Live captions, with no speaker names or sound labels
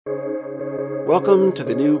Welcome to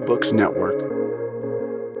the New Books Network.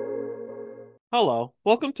 Hello,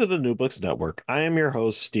 welcome to the New Books Network. I am your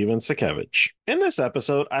host, Steven Sakevich. In this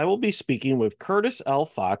episode, I will be speaking with Curtis L.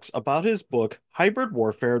 Fox about his book, Hybrid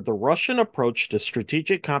Warfare: The Russian Approach to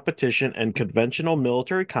Strategic Competition and Conventional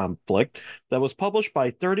Military Conflict, that was published by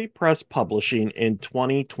 30 Press Publishing in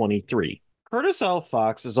 2023. Curtis L.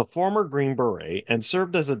 Fox is a former Green Beret and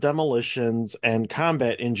served as a demolitions and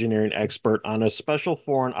combat engineering expert on a Special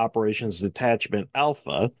Foreign Operations Detachment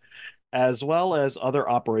Alpha, as well as other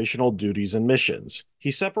operational duties and missions.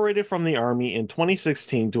 He separated from the Army in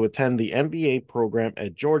 2016 to attend the MBA program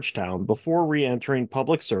at Georgetown before re entering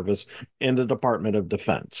public service in the Department of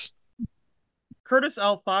Defense. Curtis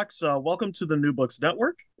L. Fox, welcome to the New Books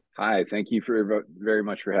Network. Hi, thank you very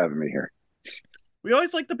much for having me here. We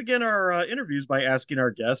always like to begin our interviews by asking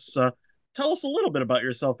our guests, tell us a little bit about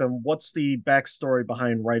yourself and what's the backstory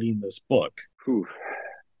behind writing this book. Whew.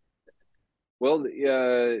 Well,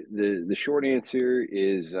 the short answer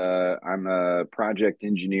is I'm a project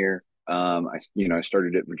engineer. I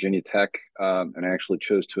started at Virginia Tech, and I actually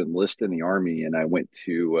chose to enlist in the Army, and I went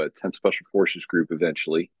to 10th Special Forces Group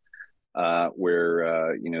eventually,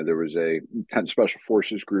 where there was a 10th Special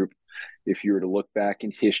Forces Group. If you were to look back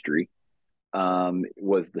in history,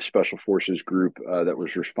 was the Special Forces Group that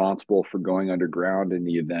was responsible for going underground in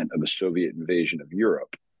the event of a Soviet invasion of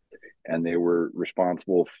Europe. And they were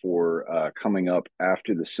responsible for coming up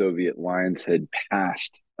after the Soviet lines had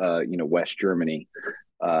passed, West Germany,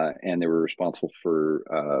 and they were responsible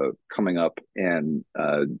for coming up and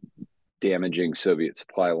damaging Soviet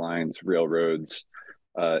supply lines, railroads,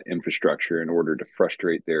 infrastructure in order to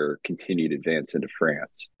frustrate their continued advance into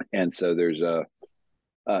France. And so there's a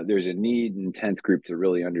need in 10th Group to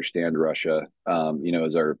really understand Russia,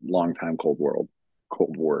 as our longtime Cold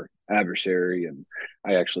War adversary. And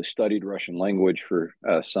I actually studied Russian language for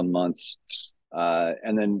some months.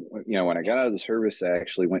 And then, when I got out of the service, I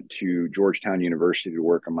actually went to Georgetown University to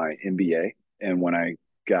work on my MBA. And when I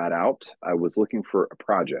got out, I was looking for a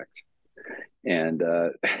project. And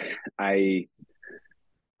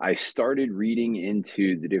I started reading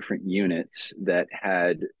into the different units that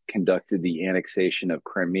had conducted the annexation of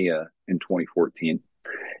Crimea in 2014.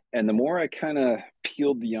 And the more I kind of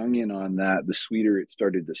peeled the onion on that, the sweeter it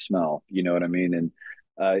started to smell. You know what I mean? And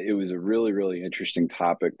it was a really, really interesting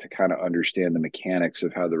topic to kind of understand the mechanics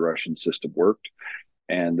of how the Russian system worked.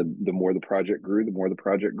 And the more the project grew, the more the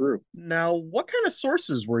project grew. Now, what kind of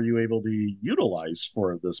sources were you able to utilize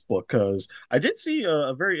for this book? Because I did see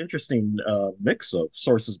a very interesting mix of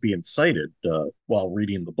sources being cited while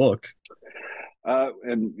reading the book.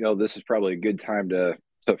 And this is probably a good time to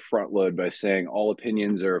front load by saying all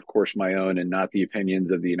opinions are, of course, my own and not the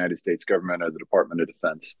opinions of the United States government or the Department of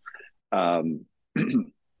Defense.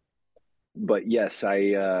 But yes,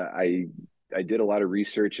 I did a lot of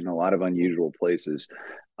research in a lot of unusual places.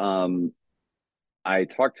 I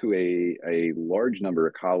talked to a large number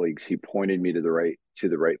of colleagues who pointed me to the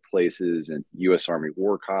right places, and U.S. Army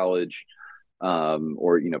War College,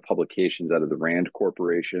 or publications out of the Rand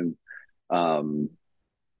Corporation.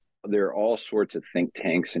 There are all sorts of think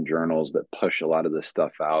tanks and journals that push a lot of this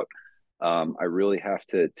stuff out. I really have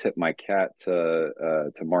to tip my cap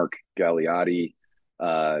to Mark Galeotti,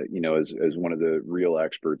 as one of the real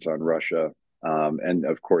experts on Russia. And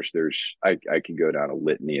of course, I could go down a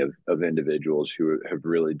litany of individuals who have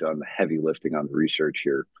really done the heavy lifting on the research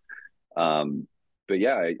here. But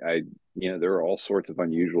yeah, there are all sorts of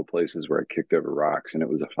unusual places where I kicked over rocks, and it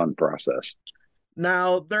was a fun process.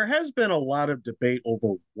 Now, there has been a lot of debate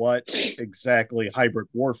over what exactly hybrid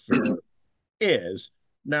warfare is.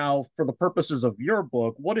 Now, for the purposes of your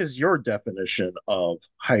book, what is your definition of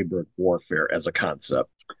hybrid warfare as a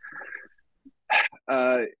concept?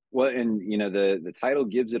 Well, and the title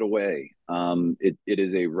gives it away. It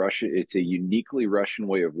is it's a uniquely Russian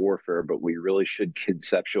way of warfare, but we really should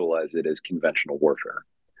conceptualize it as conventional warfare.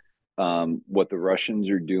 What the Russians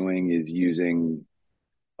are doing is using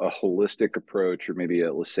a holistic approach, or maybe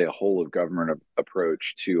let's say a whole of government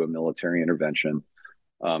approach to a military intervention.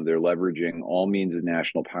 They're leveraging all means of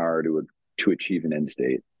national power to achieve an end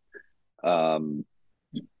state.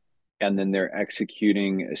 And then they're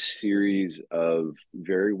executing a series of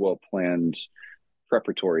very well planned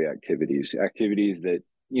preparatory activities that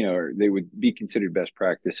they would be considered best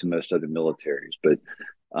practice in most other militaries, but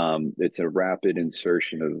it's a rapid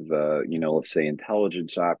insertion of let's say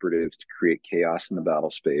intelligence operatives to create chaos in the battle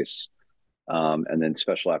space, and then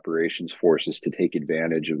special operations forces to take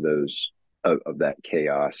advantage of that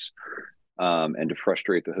chaos, and to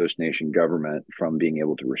frustrate the host nation government from being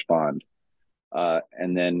able to respond.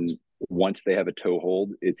 And then Once they have a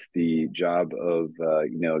toehold, it's the job of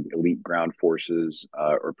the elite ground forces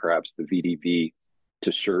or perhaps the VDV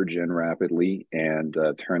to surge in rapidly and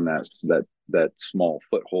turn that small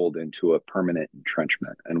foothold into a permanent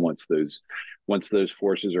entrenchment. And once those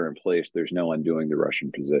forces are in place, there's no undoing the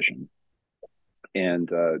Russian position. And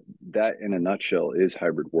that, in a nutshell, is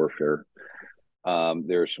hybrid warfare.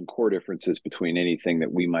 There are some core differences between anything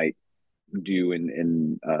that we might do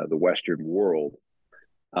in the Western world,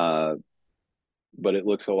 but it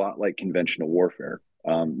looks a lot like conventional warfare,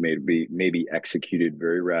 maybe executed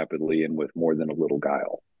very rapidly and with more than a little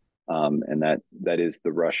guile. And that is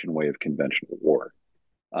the Russian way of conventional war.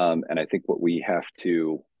 And I think what we have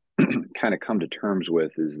to kind of come to terms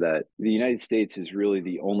with is that the United States is really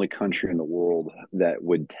the only country in the world that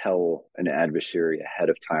would tell an adversary ahead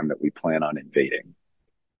of time that we plan on invading.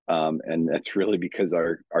 And that's really because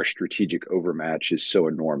our strategic overmatch is so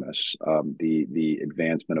enormous. The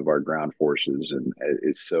advancement of our ground forces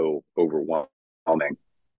is so overwhelming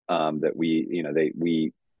that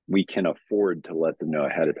we can afford to let them know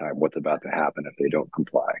ahead of time what's about to happen if they don't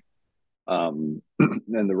comply. And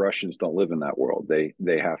the Russians don't live in that world.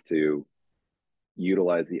 They have to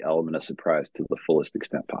utilize the element of surprise to the fullest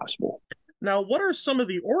extent possible. Now, what are some of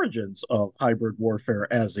the origins of hybrid warfare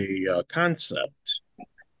as a concept?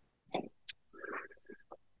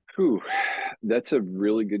 Whew, that's a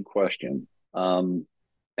really good question. And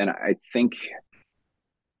I think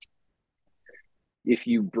if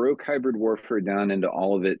you broke hybrid warfare down into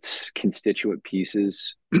all of its constituent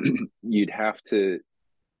pieces, you'd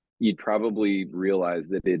probably realize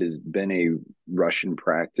that it has been a Russian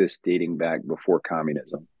practice dating back before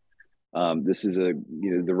communism.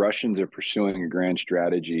 The Russians are pursuing a grand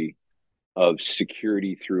strategy of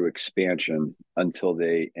security through expansion until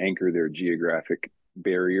they anchor their geographic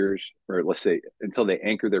barriers, or let's say until they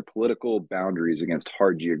anchor their political boundaries against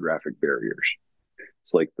hard geographic barriers.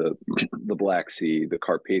 It's like the Black Sea, the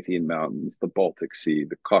Carpathian Mountains, the Baltic Sea,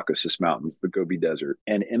 the Caucasus Mountains, the Gobi Desert.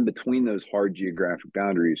 And in between those hard geographic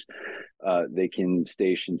boundaries, they can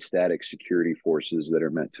station static security forces that are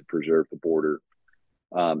meant to preserve the border.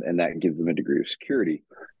 And that gives them a degree of security.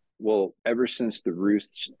 Well, ever since the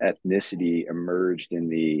Rus ethnicity emerged in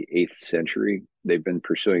the 8th century, they've been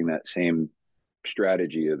pursuing that same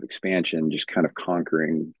strategy of expansion, just kind of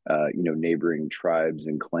conquering, neighboring tribes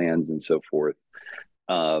and clans and so forth.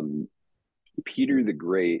 Peter the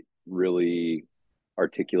Great really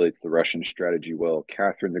articulates the Russian strategy well.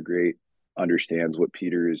 Catherine the Great understands what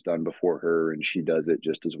Peter has done before her, and she does it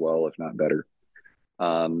just as well, if not better.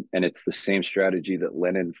 And it's the same strategy that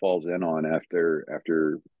Lenin falls in on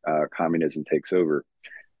after communism takes over.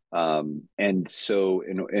 And so,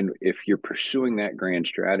 and if you're pursuing that grand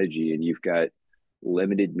strategy and you've got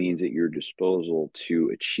limited means at your disposal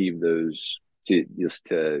to achieve those,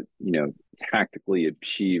 to tactically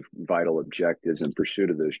achieve vital objectives in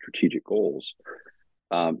pursuit of those strategic goals,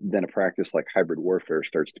 then a practice like hybrid warfare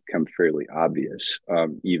starts to become fairly obvious,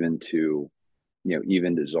 even to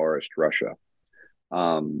Tsarist Russia.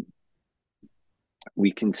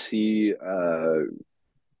 We can see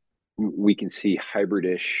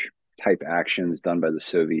hybridish type actions done by the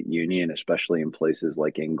Soviet Union, especially in places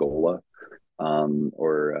like Angola,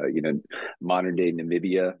 or modern day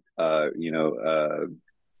Namibia,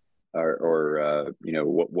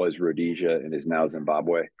 what was Rhodesia and is now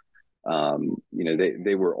Zimbabwe.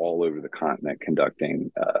 They were all over the continent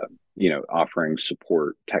conducting, offering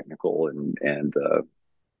support, technical and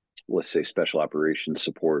let's say special operations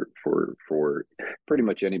support for pretty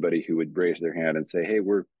much anybody who would raise their hand and say, hey,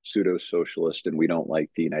 we're pseudo socialist and we don't like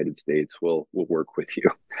the United States. We'll work with you.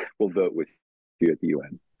 We'll vote with you at the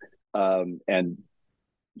UN. And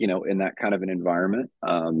in that kind of an environment,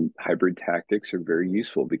 hybrid tactics are very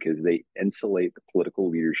useful because they insulate the political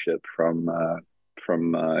leadership from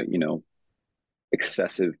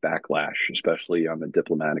excessive backlash, especially on the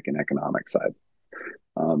diplomatic and economic side.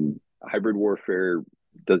 Hybrid warfare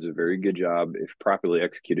does a very good job, if properly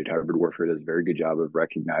executed. Hybrid warfare does a very good job of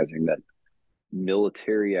recognizing that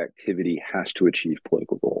military activity has to achieve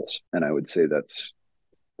political goals, and I would say that's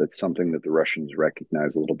something that the Russians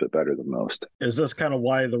recognize a little bit better than most. Is this kind of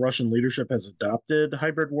why the Russian leadership has adopted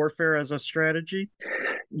hybrid warfare as a strategy?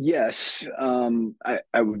 Yes,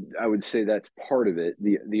 I would say that's part of it.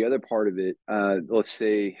 The other part of it, let's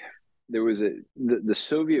say there was the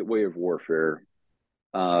Soviet way of warfare.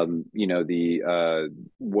 Let's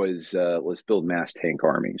build mass tank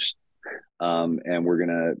armies, and we're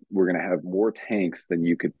gonna have more tanks than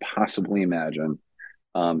you could possibly imagine.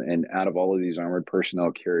 And out of all of these armored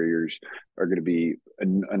personnel carriers are going to be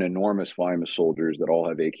an enormous volume of soldiers that all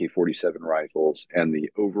have AK-47 rifles, and the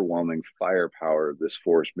overwhelming firepower of this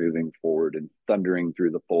force moving forward and thundering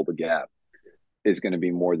through the Fulda Gap is going to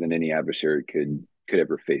be more than any adversary could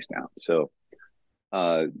ever face down. So,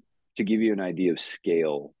 to give you an idea of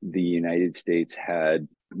scale, the United States had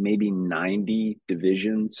maybe 90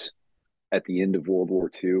 divisions at the end of World War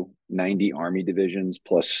II, 90 Army divisions,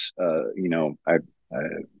 plus, I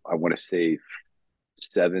want to say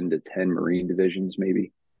 7 to 10 Marine divisions,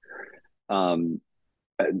 maybe. The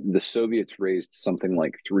Soviets raised something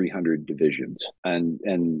like 300 divisions, and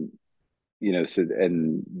and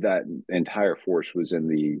that entire force was in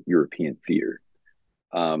the European theater.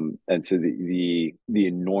 And so the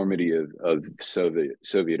enormity of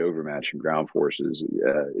Soviet overmatch in ground forces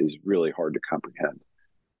is really hard to comprehend.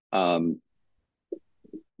 General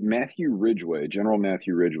Matthew Ridgway,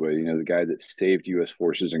 the guy that saved U.S.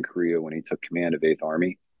 forces in Korea when he took command of Eighth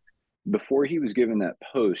Army. Before he was given that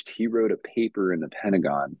post, he wrote a paper in the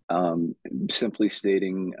Pentagon, simply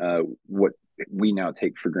stating what we now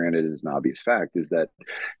take for granted as an obvious fact, is that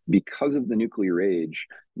because of the nuclear age,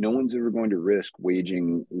 no one's ever going to risk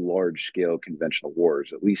waging large-scale conventional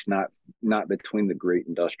wars, at least not between the great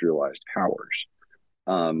industrialized powers,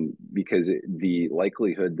 because the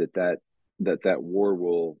likelihood that war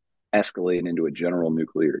will escalate into a general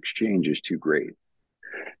nuclear exchange is too great.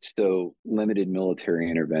 So limited military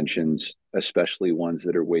interventions, especially ones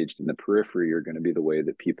that are waged in the periphery, are going to be the way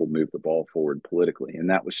that people move the ball forward politically. And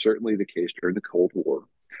that was certainly the case during the Cold War,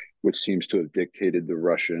 which seems to have dictated the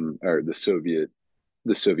Russian or the Soviet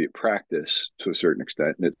practice to a certain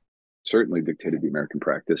extent. And it certainly dictated the American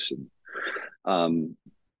practice.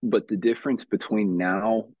 But the difference between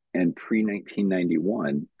now and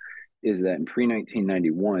pre-1991 is that in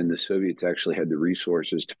pre-1991, the Soviets actually had the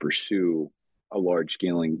resources to pursue a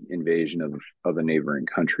large-scale invasion of a neighboring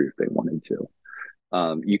country if they wanted to.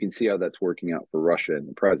 You can see how that's working out for Russia in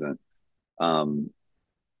the present. But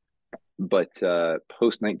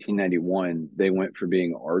post-1991, they went from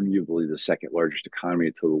being arguably the second largest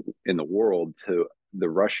economy in the world to the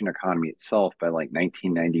Russian economy itself by like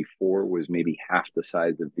 1994 was maybe half the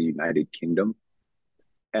size of the United Kingdom.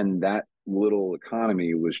 And that little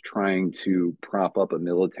economy was trying to prop up a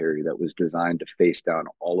military that was designed to face down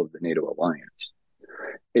all of the NATO alliance.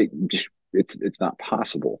 It's not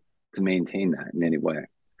possible to maintain that in any way.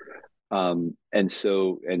 And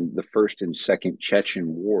the first and second Chechen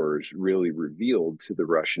wars really revealed to the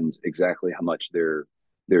Russians exactly how much their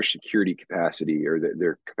security capacity or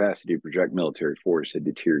their capacity to project military force had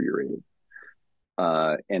deteriorated.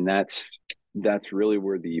 And that's really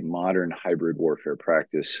where the modern hybrid warfare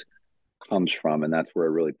practice comes from, and that's where I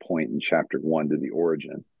really point in chapter 1 to the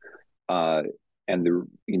origin. And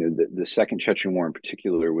the second Chechen War in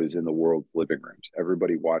particular was in the world's living rooms.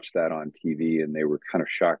 Everybody watched that on TV, and they were kind of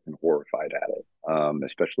shocked and horrified at it,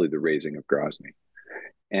 especially the raising of Grozny.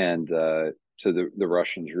 And so the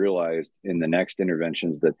Russians realized in the next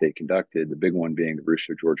interventions that they conducted, the big one being the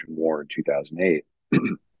Russo-Georgian War in 2008,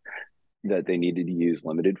 that they needed to use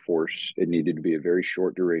limited force. It needed to be a very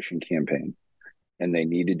short duration campaign, and they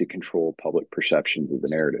needed to control public perceptions of the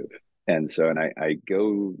narrative. And so, I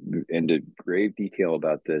go into grave detail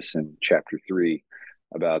about this in chapter 3,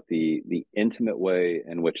 about the intimate way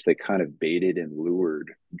in which they kind of baited and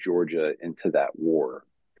lured Georgia into that war,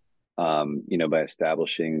 by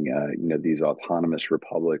establishing, these autonomous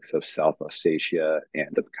republics of South Ossetia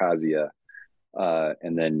and Abkhazia,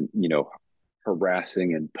 and then,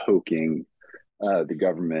 harassing and poking the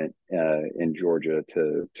government in Georgia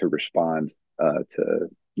to respond to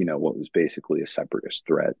what was basically a separatist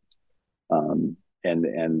threat.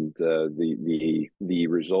 The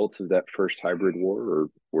results of that first hybrid war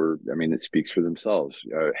were it speaks for themselves.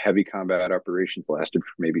 Heavy combat operations lasted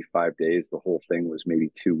for maybe 5 days. The whole thing was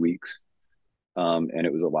maybe 2 weeks, and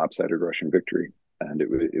it was a lopsided Russian victory. And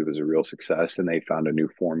it was a real success, and they found a new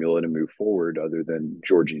formula to move forward other than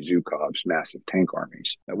Georgy Zhukov's massive tank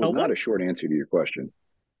armies. That was not a short answer to your question.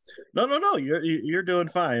 No. You're doing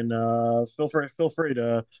fine. Feel free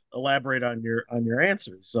to elaborate on your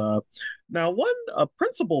answers. Now, a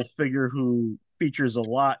principal figure who features a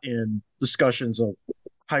lot in discussions of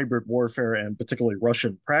hybrid warfare and particularly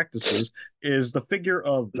Russian practices is the figure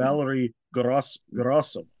of Valery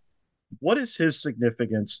Gerasimov. What is his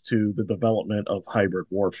significance to the development of hybrid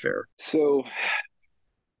warfare? So,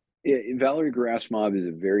 Valery Gerasimov is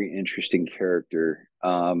a very interesting character,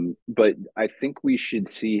 but I think we should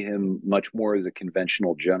see him much more as a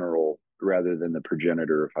conventional general rather than the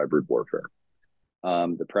progenitor of hybrid warfare.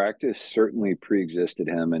 The practice certainly pre-existed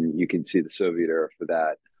him, and you can see the Soviet era for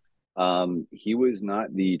that. He was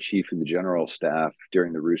not the chief of the general staff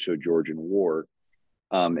during the Russo-Georgian War,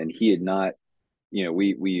 and he had not.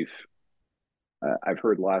 We've I've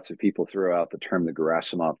heard lots of people throw out the term the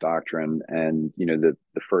Gerasimov Doctrine, and the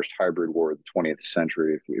first hybrid war of the 20th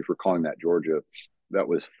century. If we're calling that Georgia, that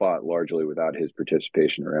was fought largely without his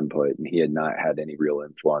participation or input, and he had not had any real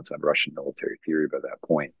influence on Russian military theory by that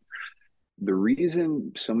point. The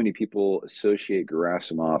reason so many people associate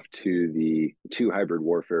Gerasimov to the hybrid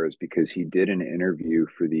warfare is because he did an interview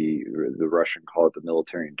for the Russian call it the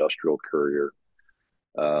Military Industrial Courier.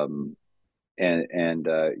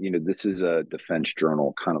 This is a defense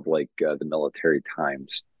journal, kind of like the Military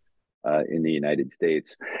Times in the United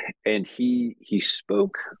States. And he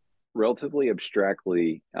spoke relatively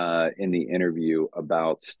abstractly in the interview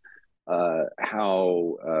about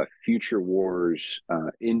how future wars,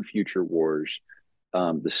 the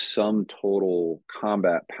sum total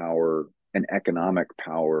combat power and economic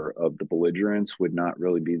power of the belligerents would not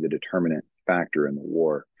really be the determinant factor in the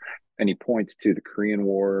war. And he points to the Korean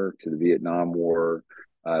War, to the Vietnam War,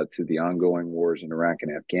 to the ongoing wars in Iraq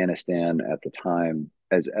and Afghanistan at the time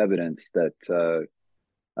as evidence that,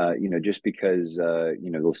 just because,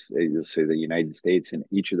 they'll say the United States in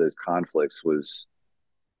each of those conflicts was,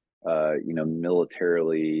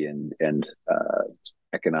 militarily and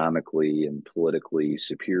economically and politically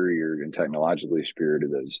superior and technologically superior to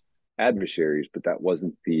those adversaries, but that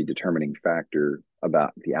wasn't the determining factor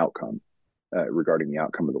about the outcome. Regarding the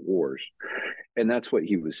outcome of the wars. And that's what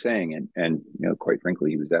he was saying. And quite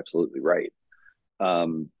frankly, he was absolutely right.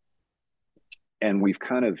 And we've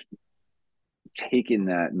kind of taken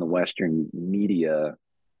that in the Western media,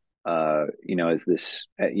 as this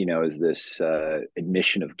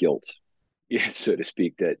admission of guilt, so to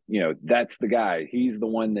speak, that, that's the guy, he's the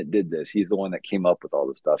one that did this. He's the one that came up with all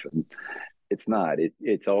this stuff. And it's not,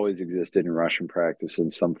 it's always existed in Russian practice in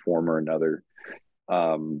some form or another.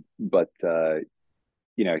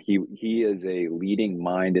 He is a leading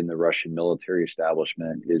mind in the Russian military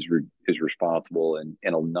establishment, is responsible in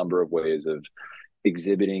a number of ways of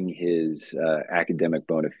exhibiting his academic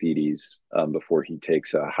bona fides before he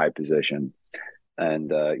takes a high position.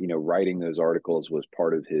 And, writing those articles was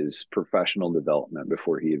part of his professional development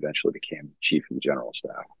before he eventually became chief of the general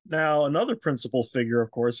staff. Now, another principal figure, of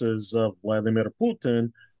course, is Vladimir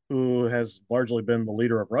Putin, who has largely been the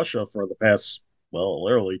leader of Russia for the past,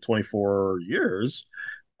 literally 24 years.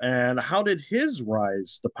 And how did his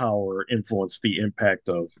rise to power influence the impact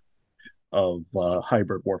of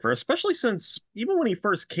hybrid warfare, especially since even when he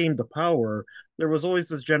first came to power, there was always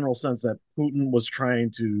this general sense that Putin was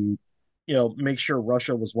trying to, make sure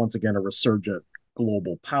Russia was once again a resurgent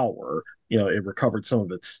global power. It recovered some of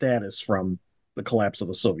its status from the collapse of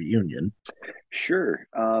the Soviet Union. Sure.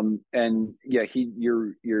 And yeah,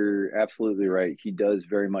 you're absolutely right. He does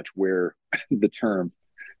very much wear the term.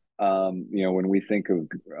 When we think of,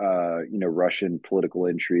 Russian political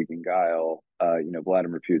intrigue and guile,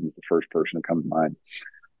 Vladimir Putin's the first person to come to mind.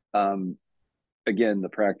 Again, the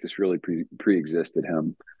practice really pre-existed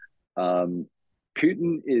him.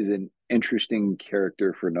 Putin is an interesting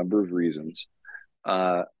character for a number of reasons.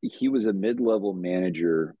 He was a mid-level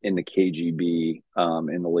manager in the KGB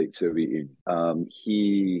in the late Soviet Union.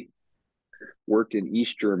 He worked in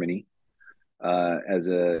East Germany as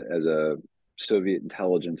a Soviet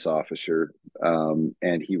intelligence officer,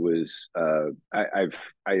 and he was. I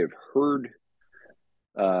have heard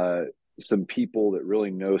some people that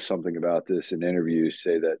really know something about this in interviews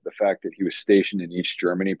say that the fact that he was stationed in East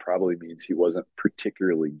Germany probably means he wasn't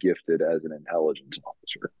particularly gifted as an intelligence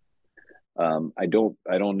officer. I don't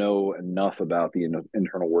know enough about the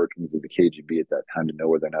internal workings of the KGB at that time to know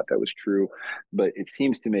whether or not that was true, but it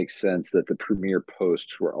seems to make sense that the premier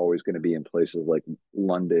posts were always going to be in places like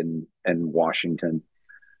London and Washington,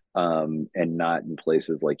 and not in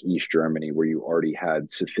places like East Germany, where you already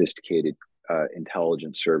had sophisticated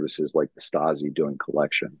intelligence services like the Stasi doing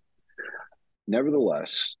collection.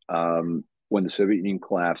 Nevertheless, when the Soviet Union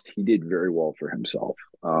collapsed, he did very well for himself.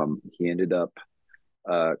 He ended up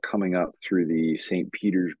coming up through the St.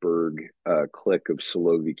 Petersburg clique of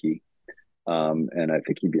Siloviki. And I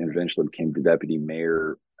think he eventually became the deputy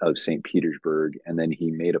mayor of St. Petersburg. And then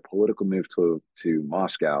he made a political move to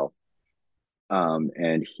Moscow.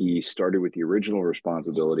 And he started with the original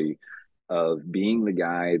responsibility of being the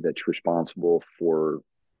guy that's responsible for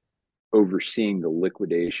overseeing the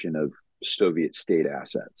liquidation of Soviet state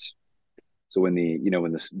assets. So when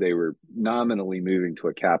they were nominally moving to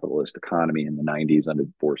a capitalist economy in the 90s under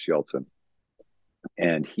Boris Yeltsin,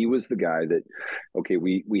 and he was the guy that, okay,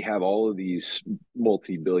 we have all of these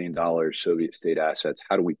multi-billion-dollar Soviet state assets.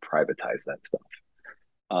 How do we privatize that stuff?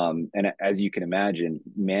 And as you can imagine,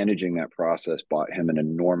 managing that process bought him an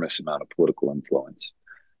enormous amount of political influence.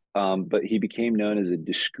 But he became known as a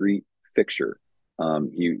discreet fixer.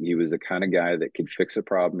 He was the kind of guy that could fix a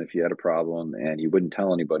problem if you had a problem, and he wouldn't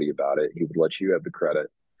tell anybody about it. He would let you have the credit,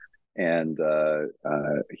 and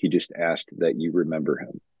he just asked that you remember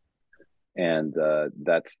him. And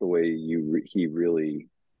that's the way he really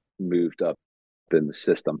moved up in the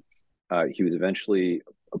system. He was eventually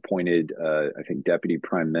appointed, I think, deputy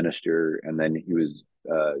prime minister, and then he was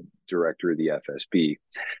director of the FSB.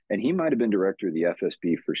 And he might have been director of the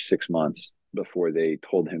FSB for 6 months before they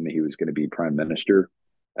told him he was going to be prime minister.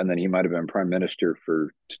 And then he might have been prime minister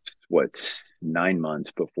for 9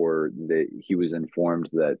 months before he was informed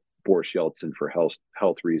that Boris Yeltsin, for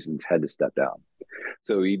health reasons, had to step down.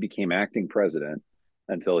 So he became acting president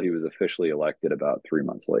until he was officially elected about 3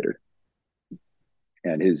 months later.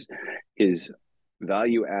 And his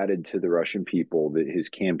value added to the Russian people, that his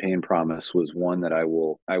campaign promise was one that I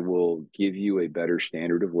will give you a better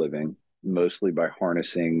standard of living, mostly by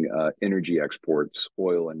harnessing energy exports,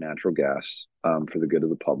 oil and natural gas, for the good of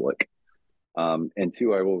the public. And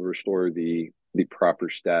two, I will restore the proper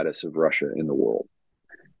status of Russia in the world.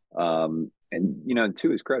 And to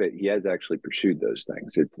his credit, he has actually pursued those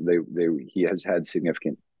things. He has had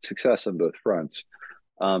significant success on both fronts.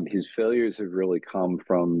 His failures have really come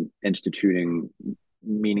from instituting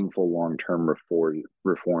meaningful long-term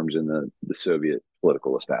reforms in the Soviet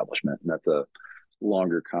political establishment, and that's a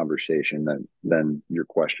longer conversation than your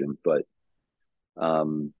question. But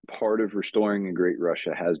part of restoring a great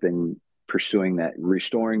Russia has been restoring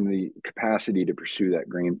the capacity to pursue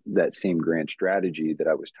that same grand strategy that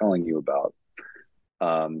I was telling you about.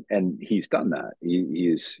 And he's done that.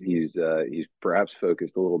 He's perhaps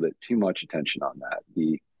focused a little bit too much attention on that.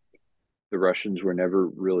 The Russians were never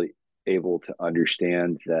really able to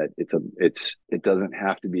understand that it doesn't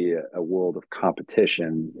have to be a world of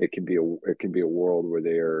competition. It can be a world where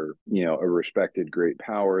they are, a respected great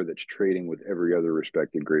power that's trading with every other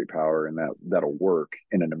respected great power, and that'll work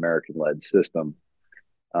in an American-led system.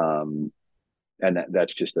 And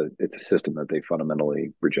that's just it's a system that they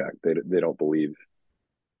fundamentally reject. They don't believe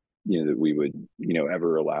that we would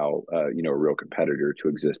ever allow a real competitor to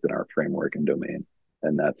exist in our framework and domain,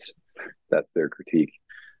 and that's their critique.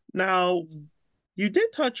 Now, you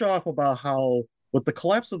did touch off about how with the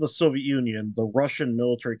collapse of the Soviet Union, the Russian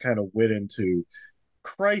military kind of went into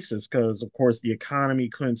crisis because, of course, the economy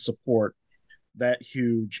couldn't support that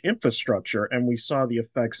huge infrastructure, and we saw the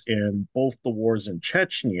effects in both the wars in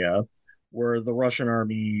Chechnya, where the Russian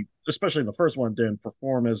army, especially in the first one, didn't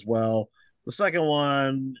perform as well. The second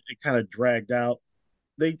one, it kind of dragged out.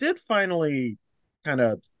 They did finally kind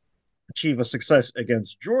of achieve a success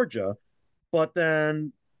against Georgia, but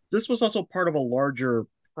then this was also part of a larger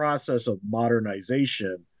process of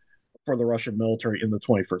modernization for the Russian military in the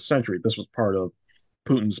 21st century. This was part of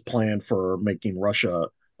Putin's plan for making Russia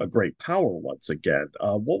a great power once again.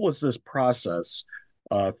 What was this process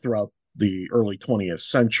throughout the early 20th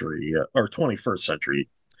century, or 21st century,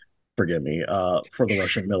 forgive me, for the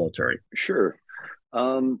Russian military? Sure.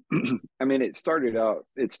 I mean, it started out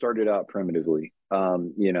primitively.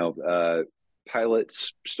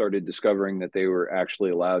 Pilots started discovering that they were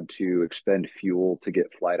actually allowed to expend fuel to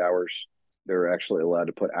get flight hours. They were actually allowed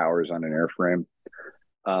to put hours on an airframe.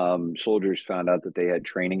 Soldiers found out that they had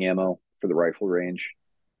training ammo for the rifle range.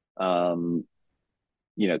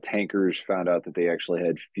 Tankers found out that they actually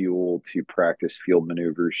had fuel to practice field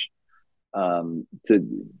maneuvers.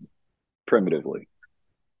 Primitively.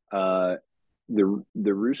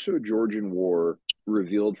 The Russo-Georgian War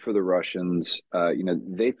revealed for the Russians,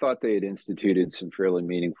 they thought they had instituted some fairly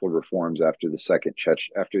meaningful reforms after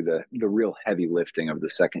the real heavy lifting of the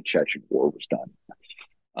Second Chechen War was done.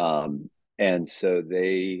 And so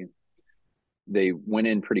they went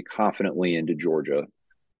in pretty confidently into Georgia,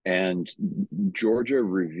 and Georgia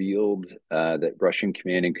revealed that Russian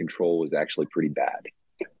command and control was actually pretty bad.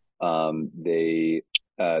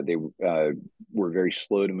 They were very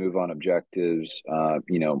slow to move on objectives.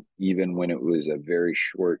 Even when it was a very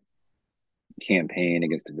short campaign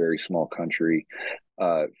against a very small country,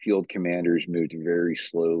 field commanders moved very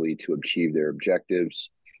slowly to achieve their objectives.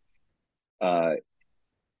 So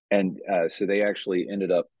they actually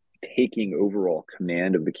ended up taking overall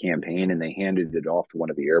command of the campaign, and they handed it off to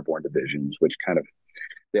one of the airborne divisions, which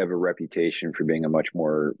they have a reputation for being a much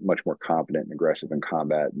more competent and aggressive in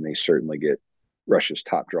combat, and they certainly get Russia's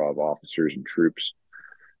top draw of officers and troops.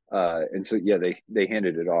 And so, they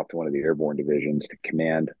handed it off to one of the airborne divisions to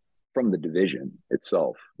command from the division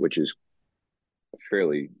itself, which is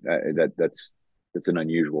fairly that's an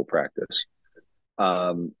unusual practice.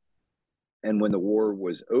 And when the war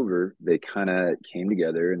was over, they kind of came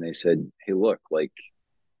together and they said, "Hey, look, like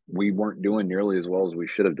we weren't doing nearly as well as we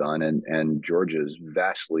should have done, and Georgia is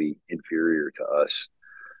vastly inferior to us.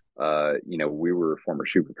 We were a former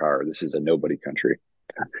superpower. This is a nobody country."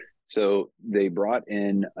 So they brought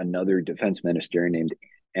in another defense minister named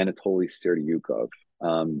Anatoly Serdyukov.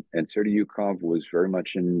 And Serdyukov was very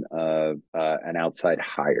much an outside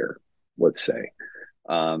hire, let's say.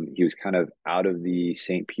 He was kind of out of the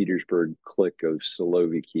St. Petersburg clique of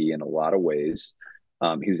Siloviki in a lot of ways.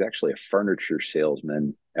 He was actually a furniture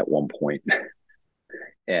salesman at one point,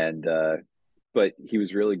 and but he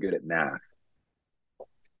was really good at math.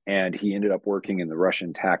 And he ended up working in the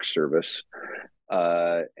Russian tax service.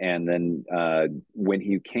 And then when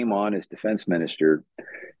he came on as defense minister,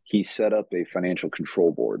 he set up a financial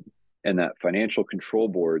control board. And that financial control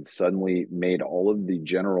board suddenly made all of the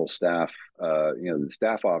general staff, the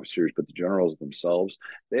staff officers, but the generals themselves,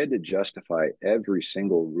 they had to justify every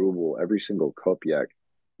single ruble, every single kopyak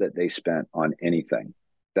that they spent on anything.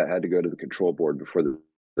 That had to go to the control board before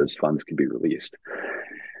those funds could be released.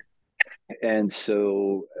 And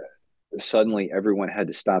so suddenly everyone had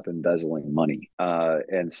to stop embezzling money.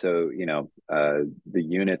 And so, the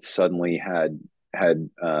units suddenly had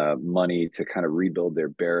money to kind of rebuild their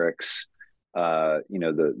barracks.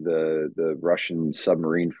 The Russian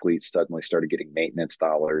submarine fleet suddenly started getting maintenance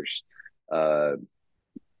dollars.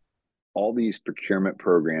 All these procurement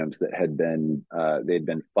programs that they'd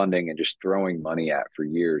been funding and just throwing money at for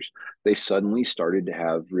years, they suddenly started to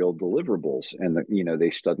have real deliverables, and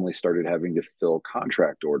they suddenly started having to fill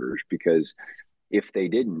contract orders, because if they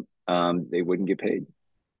didn't, they wouldn't get paid.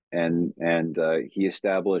 And he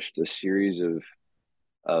established a series of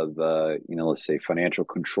let's say financial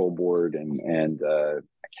control board and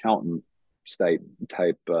accountant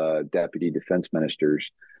type deputy defense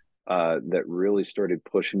ministers that really started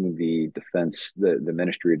pushing the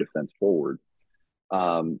Ministry of Defense forward.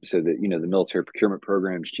 So that, the military procurement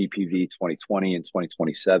programs, GPV 2020 and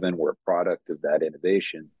 2027, were a product of that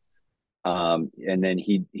innovation. And then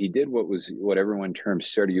he did what everyone terms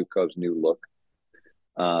Serdyukov's new look.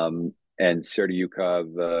 And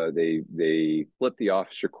Serdyukov, they flipped the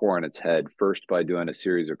officer corps on its head, first by doing a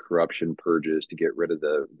series of corruption purges to get rid of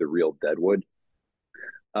the real deadwood.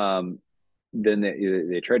 Then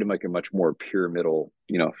they tried to make a much more pyramidal,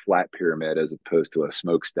 flat pyramid, as opposed to a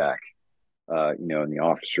smokestack, in the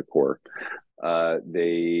officer corps.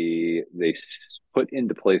 They put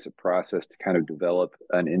into place a process to kind of develop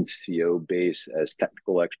an NCO base as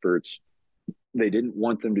technical experts. They didn't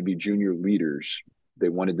want them to be junior leaders. They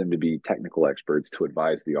wanted them to be technical experts to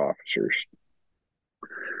advise the officers.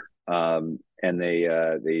 And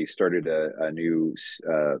they started a new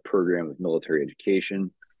program of military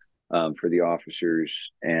education for the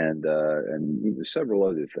officers, and several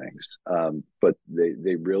other things. But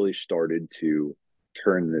they really started to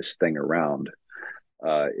turn this thing around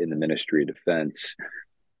in the Ministry of Defense.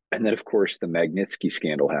 And then, of course, the Magnitsky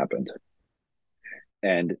scandal happened.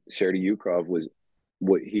 And Serdyukov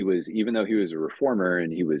even though he was a reformer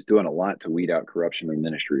and he was doing a lot to weed out corruption in the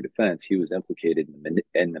Ministry of Defense, he was implicated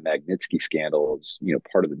in the Magnitsky scandal as,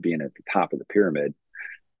 part of being at the top of the pyramid.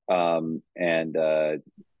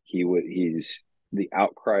 He's the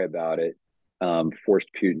outcry about it forced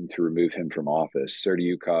Putin to remove him from office.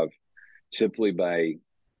 Serdyukov, simply by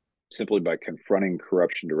confronting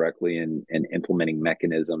corruption directly and implementing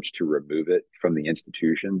mechanisms to remove it from the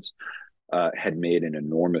institutions, had made an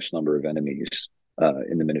enormous number of enemies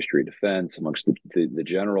in the Ministry of Defense, amongst the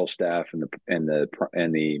general staff and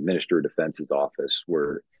the Minister of Defense's office,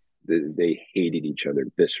 where they hated each other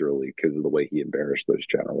viscerally because of the way he embarrassed those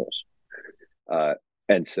generals.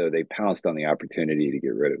 And so they pounced on the opportunity to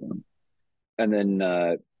get rid of him. And then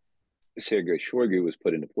Sergei Shoigu was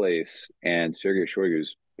put into place, and Sergei Shoigu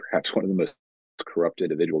is perhaps one of the most corrupt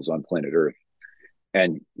individuals on planet Earth.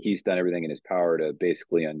 And he's done everything in his power to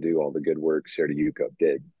basically undo all the good work Serdyukov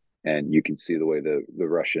did. And you can see the way the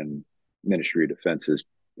Russian Ministry of Defense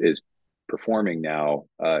is performing now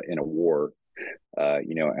in a war,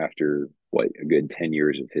 after a good 10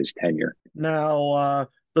 years of his tenure. Now,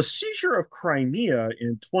 the seizure of Crimea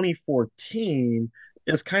in 2014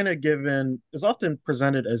 is often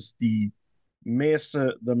presented as the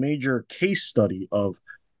major case study of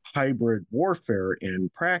hybrid warfare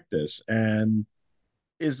in practice. And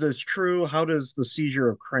is this true? How does the seizure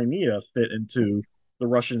of Crimea fit into the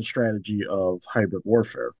Russian strategy of hybrid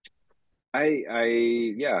warfare?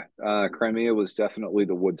 Crimea was definitely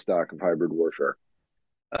the Woodstock of hybrid warfare.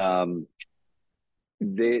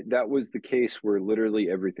 That was the case where literally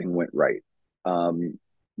everything went right.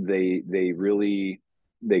 They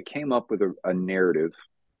came up with a narrative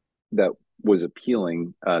that was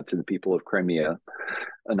appealing to the people of Crimea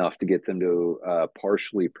enough to get them to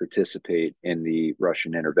partially participate in the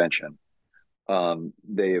Russian intervention.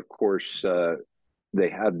 They, of course, they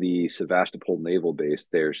had the Sevastopol naval base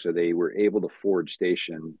there, so they were able to forward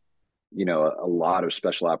station, a lot of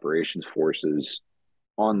special operations forces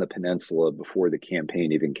on the peninsula before the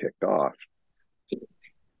campaign even kicked off.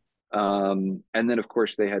 And then, of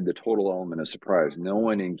course, they had the total element of surprise. No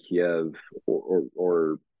one in Kiev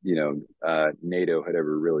or NATO had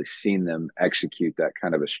ever really seen them execute that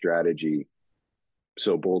kind of a strategy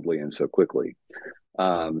so boldly and so quickly.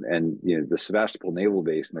 And the Sevastopol naval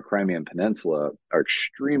base and the Crimean Peninsula are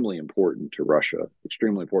extremely important to Russia,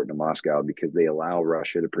 extremely important to Moscow, because they allow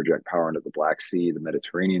Russia to project power into the Black Sea, the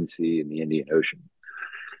Mediterranean Sea, and the Indian Ocean.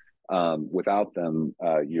 Without them,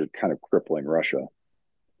 you're kind of crippling Russia.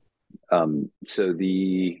 So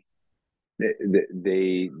they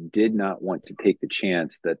did not want to take the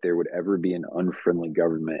chance that there would ever be an unfriendly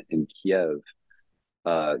government in Kiev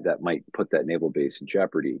that might put that naval base in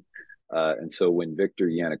jeopardy. And so when Viktor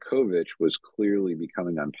Yanukovych was clearly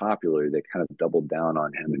becoming unpopular, they kind of doubled down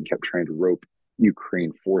on him and kept trying to rope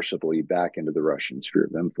Ukraine forcibly back into the Russian sphere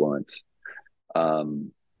of influence.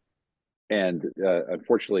 And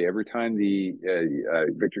unfortunately, every time the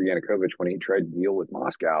Viktor Yanukovych, when he tried to deal with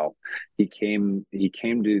Moscow, he came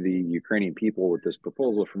to the Ukrainian people with this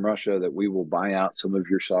proposal from Russia that we will buy out some of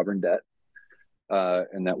your sovereign debt,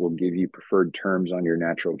 and that will give you preferred terms on your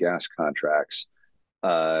natural gas contracts.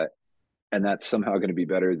 And that's somehow going to be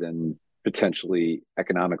better than potentially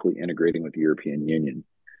economically integrating with the European Union.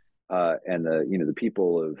 And the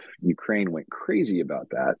people of Ukraine went crazy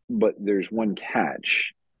about that. But there's one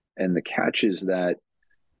catch. And the catch is that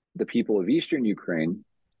the people of Eastern Ukraine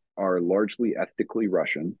are largely ethnically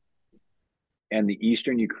Russian. And the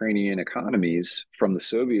Eastern Ukrainian economies from the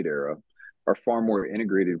Soviet era are far more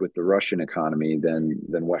integrated with the Russian economy than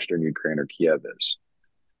Western Ukraine or Kiev is.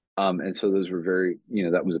 And so those were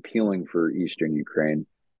that was appealing for Eastern Ukraine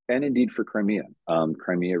and indeed for Crimea.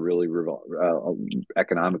 Crimea really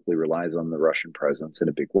economically relies on the Russian presence in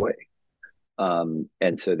a big way.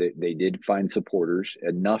 And so they did find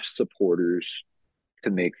enough supporters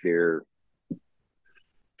to make their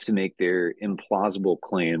implausible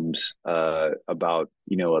claims about,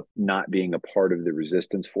 not being a part of the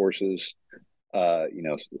resistance forces,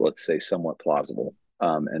 let's say somewhat plausible.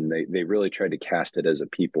 And they really tried to cast it as a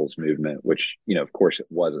people's movement, which, of course it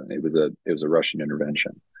wasn't. It was a Russian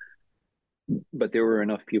intervention. But there were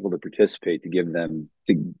enough people to participate to give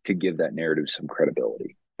that narrative some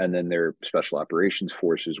credibility. And then their special operations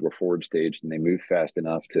forces were forward staged, and they moved fast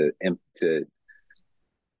enough to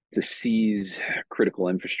seize critical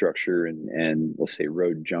infrastructure and let's say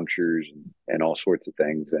road junctures and all sorts of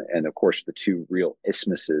things. And of course, the two real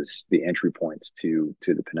isthmuses, the entry points to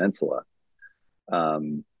the peninsula. There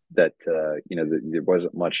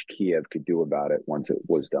wasn't much Kiev could do about it once it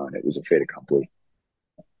was done. It was a fait accompli.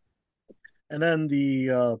 And then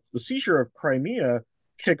the seizure of Crimea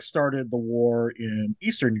kick-started the war in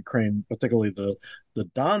eastern Ukraine, particularly the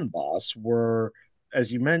Donbass, where,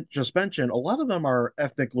 as you just mentioned, a lot of them are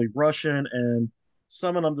ethnically Russian, and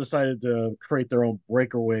some of them decided to create their own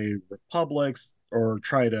breakaway republics or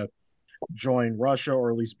try to join Russia,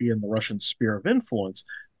 or at least be in the Russian sphere of influence.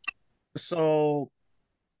 So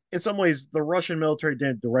in some ways, the Russian military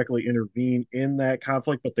didn't directly intervene in that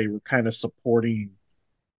conflict, but they were kind of supporting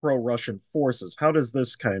pro-Russian forces. How does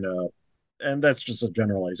this and that's just a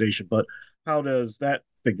generalization, but how does that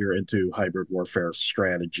figure into hybrid warfare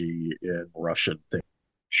strategy in Russian things?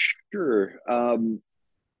 Sure.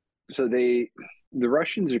 So the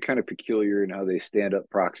Russians are kind of peculiar in how they stand up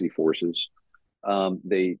proxy forces.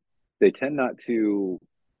 They tend not to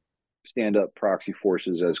stand up proxy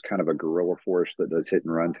forces as kind of a guerrilla force that does hit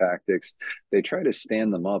and run tactics. They try to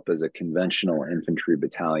stand them up as a conventional infantry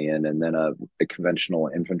battalion and then a conventional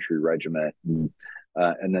infantry regiment.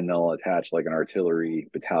 And then they'll attach like an artillery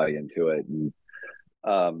battalion to it. And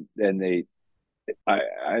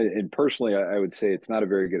personally, I would say it's not a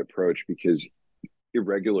very good approach, because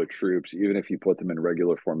irregular troops, even if you put them in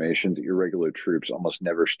regular formations, irregular troops almost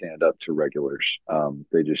never stand up to regulars.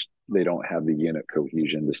 They don't have the unit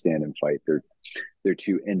cohesion to stand and fight. They're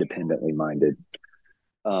too independently minded.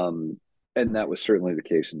 And that was certainly the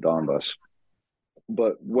case in Donbass.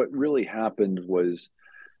 But what really happened was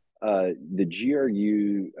the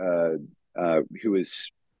GRU,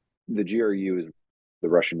 the GRU is the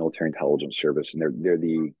Russian Military Intelligence Service, and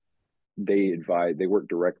they work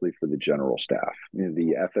directly for the general staff.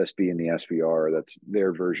 The FSB and the SVR, that's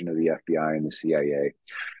their version of the FBI and the CIA.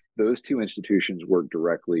 Those two institutions work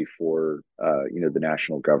directly for the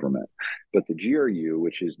national government. But the GRU,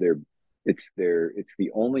 which is their It's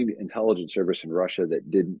the only intelligence service in Russia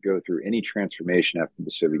that didn't go through any transformation after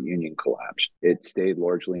the Soviet Union collapsed. It stayed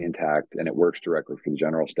largely intact, and it works directly for the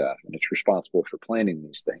general staff, and it's responsible for planning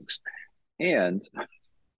these things. And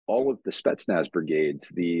all of the Spetsnaz brigades,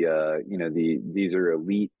 these are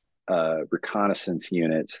elite reconnaissance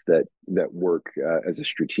units that work as a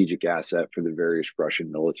strategic asset for the various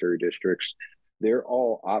Russian military districts. They're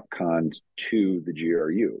all opcons to the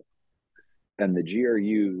GRU, and the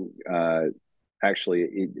GRU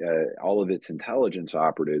all of its intelligence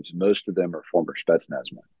operatives, most of them are former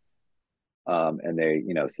Spetsnaz men. And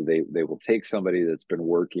they will take somebody that's been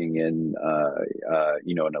working in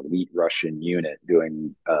an elite Russian unit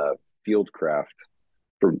doing fieldcraft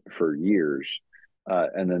for years,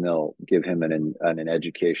 and then they'll give him an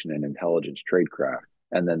education in intelligence tradecraft,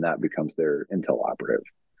 and then that becomes their intel operative.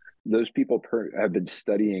 Those people have been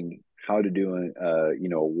studying how to do a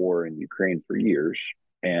war in Ukraine for years,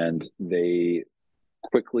 and they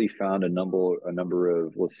quickly found a number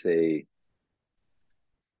of, let's say,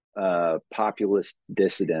 populist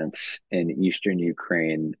dissidents in eastern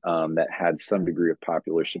Ukraine that had some degree of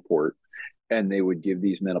popular support, and they would give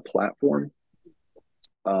these men a platform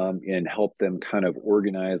and help them kind of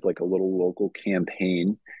organize like a little local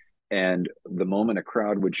campaign. And the moment a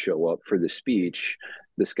crowd would show up for the speech,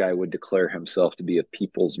 this guy would declare himself to be a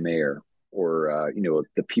people's mayor, or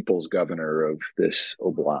the people's governor of this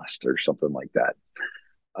oblast or something like that.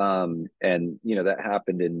 And that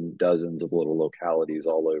happened in dozens of little localities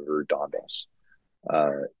all over Donbass.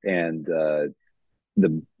 And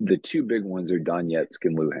the two big ones are Donetsk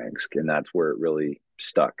and Luhansk, and that's where it really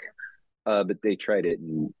stuck. But they tried it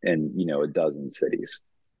in a dozen cities.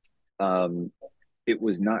 It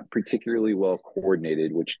was not particularly well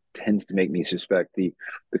coordinated, which tends to make me suspect the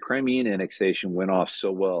Crimean annexation went off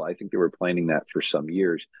so well. I think they were planning that for some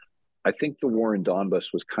years. I think the war in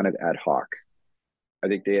Donbass was kind of ad hoc. I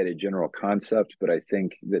think they had a general concept, but I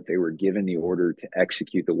think that they were given the order to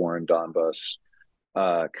execute the war in Donbass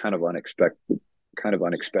kind of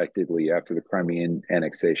unexpectedly after the Crimean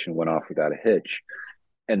annexation went off without a hitch,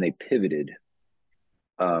 and they pivoted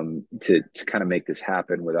to kind of make this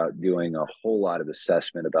happen without doing a whole lot of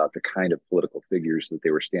assessment about the kind of political figures that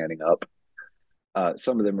they were standing up.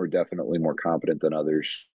 Some of them were definitely more competent than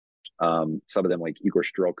others. Some of them, like Igor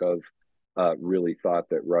Strelkov, really thought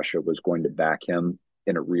that Russia was going to back him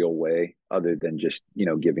in a real way, other than just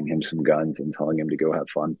giving him some guns and telling him to go have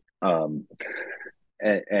fun.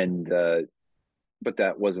 But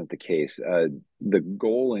that wasn't the case. The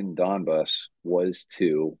goal in Donbass was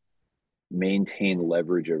to maintain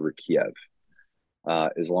leverage over Kiev.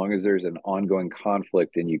 As long as there's an ongoing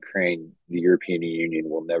conflict in Ukraine, the European Union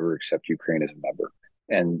will never accept Ukraine as a member,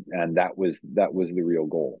 and that was the real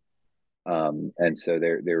goal. And so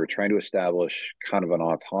they were trying to establish kind of an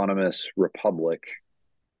autonomous republic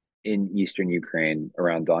in eastern Ukraine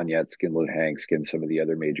around Donetsk and Luhansk and some of the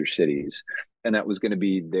other major cities, and that was going to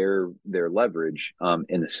be their leverage,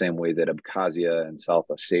 in the same way that Abkhazia and South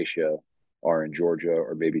Ossetia are in Georgia,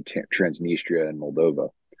 or maybe Transnistria and Moldova.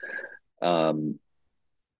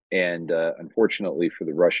 Unfortunately for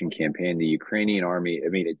the Russian campaign, the Ukrainian army, I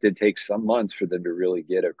mean, it did take some months for them to really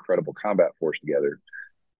get a credible combat force together.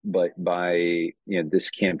 But by, this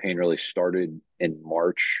campaign really started in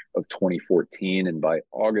March of 2014. And by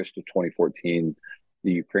August of 2014,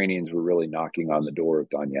 the Ukrainians were really knocking on the door of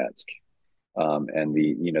Donetsk. And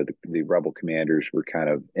the rebel commanders were kind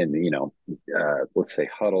of let's say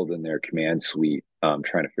huddled in their command suite,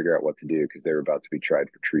 trying to figure out what to do, because they were about to be tried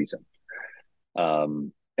for treason.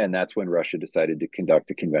 And that's when Russia decided to conduct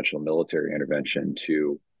a conventional military intervention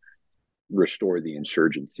to restore the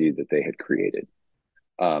insurgency that they had created.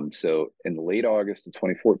 So in late August of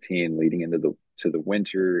 2014, leading into the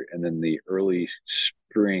winter, and then the early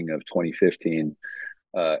spring of 2015,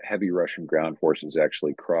 heavy Russian ground forces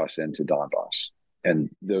actually cross into Donbass. And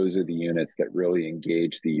those are the units that really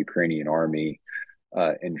engage the Ukrainian army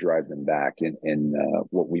and drive them back in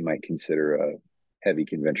what we might consider a heavy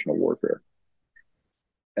conventional warfare.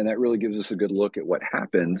 And that really gives us a good look at what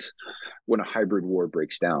happens when a hybrid war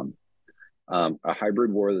breaks down. A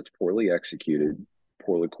hybrid war that's poorly executed,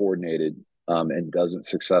 poorly coordinated, and doesn't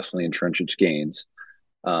successfully entrench its gains,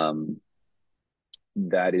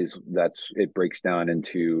 it breaks down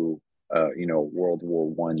into World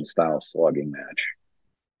War I style slugging match,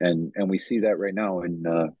 and we see that right now in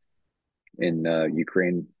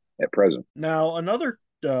Ukraine at present. Now, another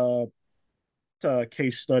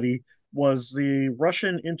case study was the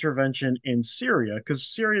Russian intervention in Syria,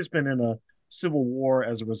 because Syria's been in a civil war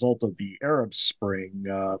as a result of the Arab Spring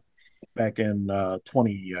back in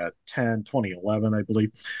 2010, 2011, I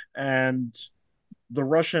believe. And the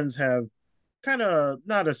Russians have kind of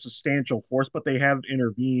not a substantial force, but they have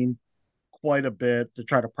intervened quite a bit to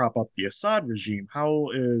try to prop up the Assad regime. How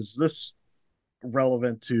is this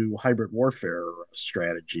relevant to hybrid warfare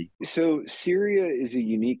strategy? So Syria is a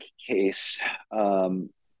unique case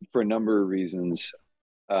for a number of reasons.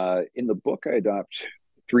 In the book, I adopt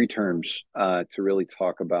three terms to really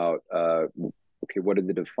talk about okay, what are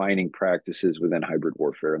the defining practices within hybrid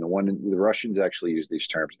warfare? And the Russians actually use these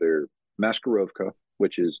terms. They're maskirovka,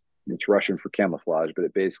 which is it's Russian for camouflage, but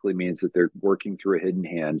it basically means that they're working through a hidden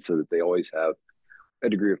hand so that they always have a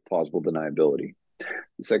degree of plausible deniability.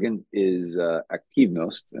 The second is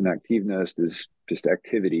aktivnost, and aktivnost is just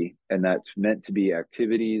activity, and that's meant to be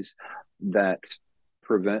activities that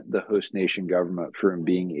prevent the host nation government from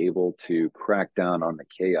being able to crack down on the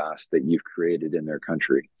chaos that you've created in their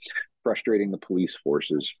country, frustrating the police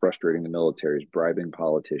forces, frustrating the militaries, bribing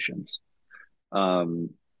politicians.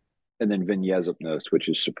 And then Venyezovnost, which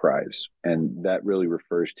is surprise, and that really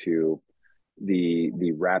refers to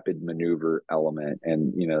the rapid maneuver element,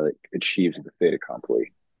 and it achieves the fait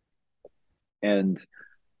accompli. And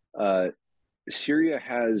Syria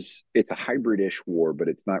it's a hybrid-ish war, but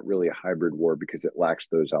it's not really a hybrid war because it lacks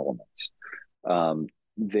those elements.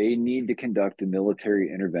 They need to conduct a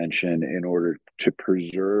military intervention in order to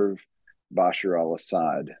preserve Bashar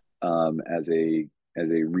al-Assad as a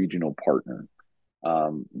regional partner.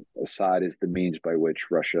 Assad is the means by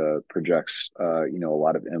which Russia projects, a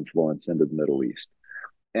lot of influence into the Middle East,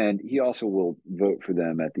 and he also will vote for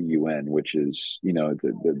them at the UN, which is,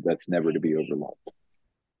 that's never to be overlooked.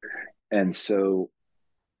 And so,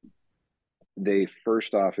 they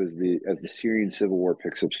first off, as the Syrian civil war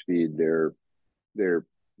picks up speed, they're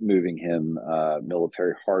moving him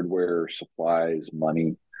military hardware, supplies,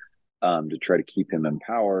 money to try to keep him in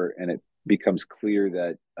power, and it becomes clear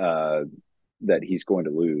that he's going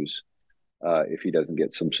to lose if he doesn't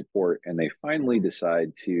get some support. And they finally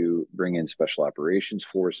decide to bring in special operations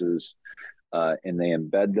forces, and they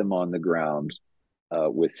embed them on the ground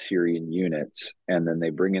with Syrian units. And then they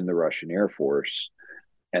bring in the Russian Air Force,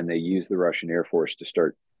 and they use the Russian Air Force to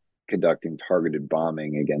start conducting targeted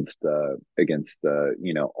bombing against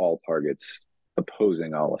all targets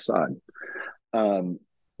opposing al-Assad.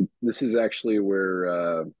 This is actually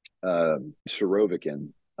where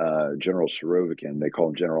Surovikin, General Surovikin, they call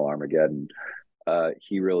him General Armageddon.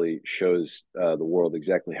 He really shows the world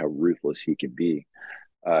exactly how ruthless he can be,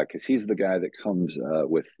 because he's the guy that comes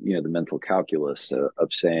with the mental calculus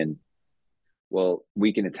of saying, well,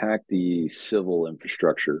 we can attack the civil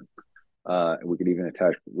infrastructure, we could even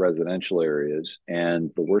attack residential areas, and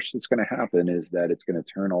the worst that's going to happen is that it's going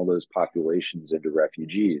to turn all those populations into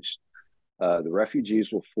refugees. The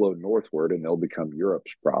refugees will flow northward, and they'll become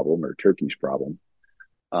Europe's problem or Turkey's problem.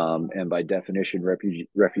 And by definition,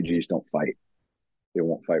 refugees don't fight. They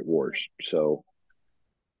won't fight wars. So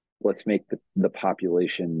let's make the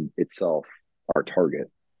population itself our target.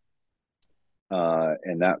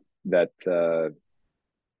 And that's a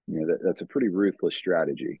pretty ruthless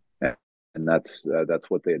strategy. And that's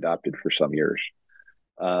what they adopted for some years.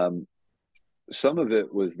 Some of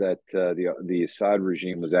it was that the Assad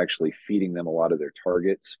regime was actually feeding them a lot of their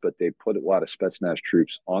targets, but they put a lot of Spetsnaz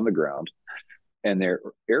troops on the ground, and their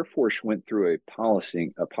Air Force went through a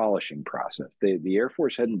polishing process. The Air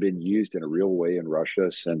Force hadn't been used in a real way in Russia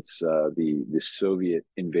since the Soviet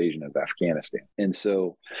invasion of Afghanistan. And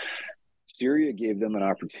so Syria gave them an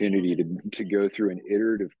opportunity to go through an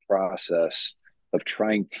iterative process of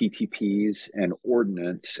trying TTPs and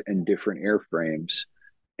ordnance and different airframes,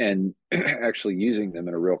 and actually using them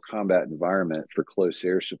in a real combat environment for close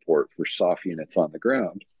air support for soft units on the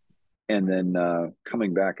ground. And then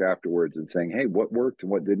coming back afterwards and saying, hey, what worked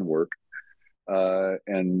and what didn't work?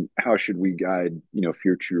 And how should we guide,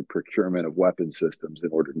 future procurement of weapon systems in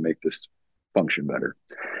order to make this function better?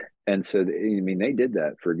 And so, they did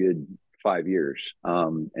that for a good 5 years.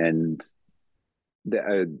 And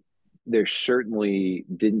they certainly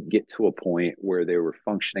didn't get to a point where they were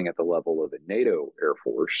functioning at the level of a NATO Air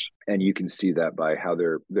Force. And you can see that by how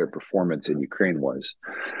their performance in Ukraine was.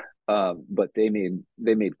 But they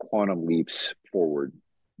made quantum leaps forward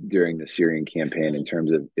during the Syrian campaign in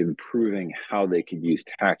terms of improving how they could use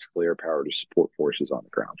tactical air power to support forces on the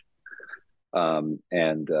ground.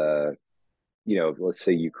 Let's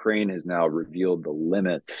say Ukraine has now revealed the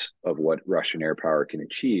limits of what Russian air power can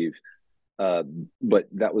achieve. But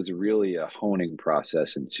that was really a honing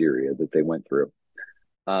process in Syria that they went through.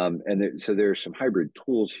 So there's some hybrid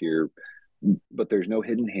tools here, but there's no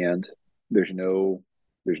hidden hand. There's no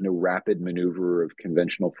rapid maneuver of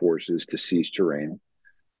conventional forces to seize terrain.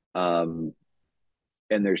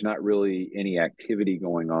 and there's not really any activity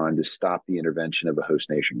going on to stop the intervention of a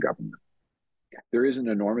host nation government. There is an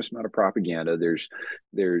enormous amount of propaganda. There's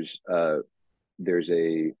a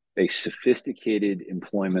sophisticated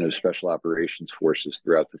employment of special operations forces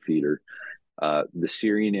throughout the theater. The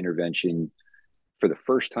Syrian intervention, for the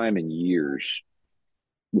first time in years,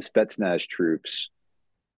 the Spetsnaz troops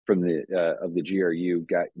from of the GRU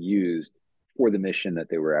got used for the mission that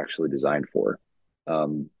they were actually designed for.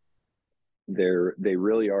 They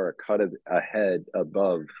really are a cut ahead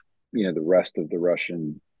above, the rest of the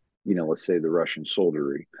Russian, let's say the Russian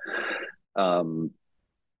soldiery.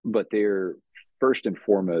 But they're first and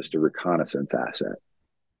foremost a reconnaissance asset.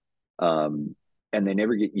 And they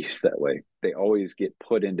never get used that way. They always get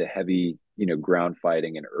put into heavy, ground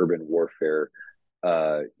fighting and urban warfare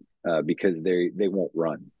because they won't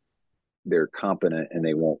run. They're competent and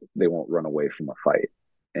they won't run away from a fight.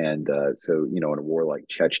 And so, in a war like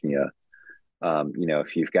Chechnya,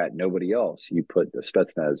 if you've got nobody else, you put the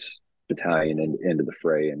Spetsnaz battalion into the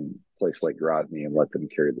fray in a place like Grozny and let them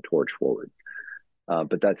carry the torch forward.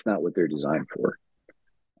 But that's not what they're designed for.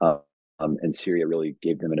 And Syria really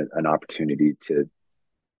gave them an opportunity to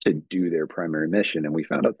do their primary mission. And we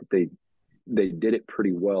found out that they did it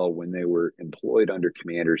pretty well when they were employed under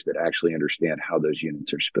commanders that actually understand how those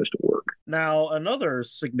units are supposed to work. Now, another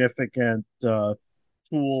significant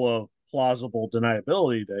tool of plausible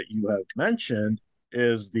deniability that you have mentioned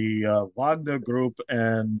is the Wagner Group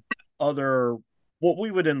and other, what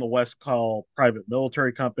we would in the West call private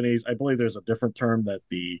military companies. I believe there's a different term that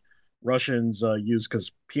the Russians use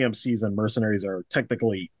because PMCs and mercenaries are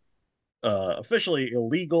technically officially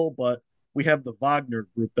illegal, but we have the Wagner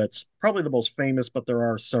Group that's probably the most famous, but there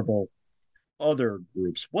are several other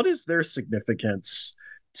groups. What is their significance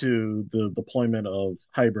to the deployment of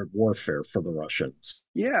hybrid warfare for the Russians?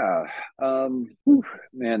 Yeah,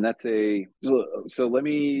 man, so let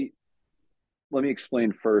me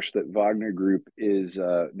explain first that Wagner Group is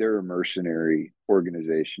they're a mercenary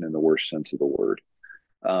organization in the worst sense of the word.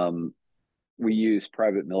 We use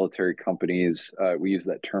private military companies. We use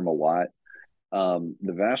that term a lot.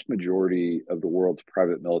 The vast majority of the world's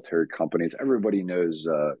private military companies, everybody knows,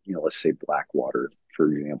 let's say Blackwater,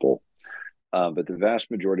 for example. But the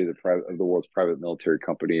vast majority of the world's private military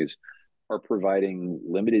companies are providing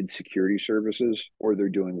limited security services, or they're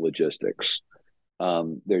doing logistics.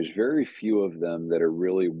 There's very few of them that are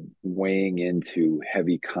really weighing into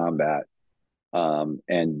heavy combat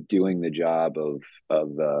and doing the job of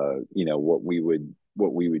what we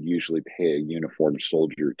would usually pay a uniformed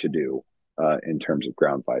soldier to do in terms of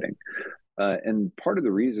ground fighting. And part of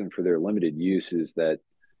the reason for their limited use is that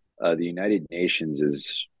the United Nations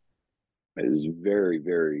is very,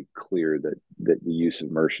 very clear that the use of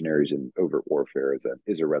mercenaries in overt warfare is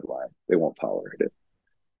a red line. They won't tolerate it.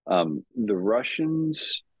 The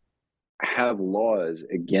Russians have laws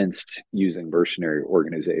against using mercenary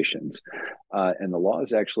organizations. And the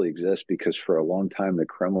laws actually exist because for a long time, the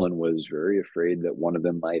Kremlin was very afraid that one of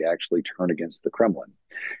them might actually turn against the Kremlin.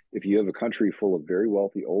 If you have a country full of very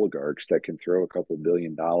wealthy oligarchs that can throw a couple $1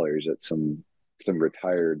 billion at some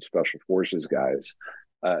retired special forces guys,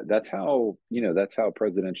 that's how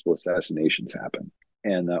presidential assassinations happen.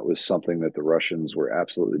 And that was something that the Russians were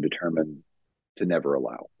absolutely determined to never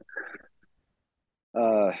allow.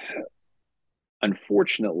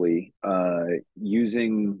 Unfortunately,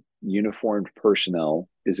 using uniformed personnel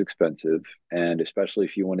is expensive, and especially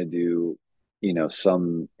if you want to do,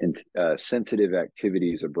 some sensitive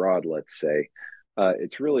activities abroad, let's say,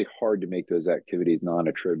 it's really hard to make those activities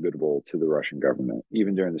non-attributable to the Russian government.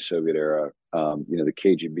 Even during the Soviet era, the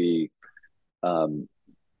KGB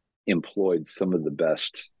employed some of the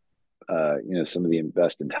best,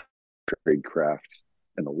 trade crafts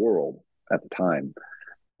in the world at the time.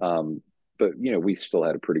 But we still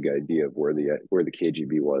had a pretty good idea of where the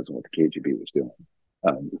KGB was and what the KGB was doing,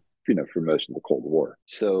 for most of the Cold War.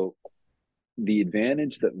 So the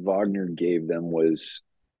advantage that Wagner gave them was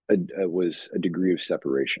a degree of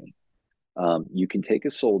separation. You can take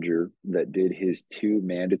a soldier that did his 2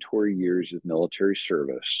 mandatory years of military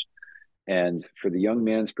service, and for the young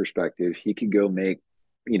man's perspective, he could go make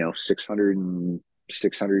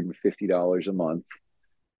 $650 a month,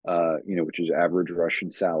 which is average Russian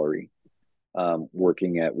salary.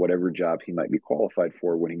 Working at whatever job he might be qualified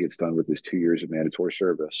for when he gets done with his 2 years of mandatory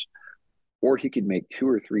service. Or he could make 2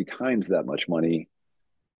 or 3 times that much money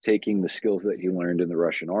taking the skills that he learned in the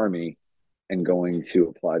Russian army and going to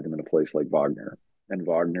apply them in a place like Wagner. And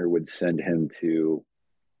Wagner would send him to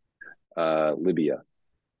Libya,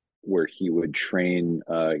 where he would train,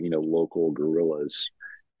 local guerrillas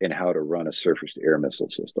in how to run a surface-to-air missile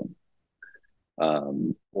system.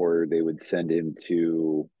 or they would send him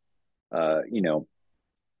to,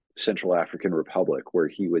 Central African Republic, where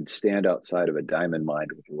he would stand outside of a diamond mine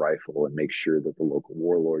with a rifle and make sure that the local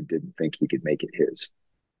warlord didn't think he could make it his.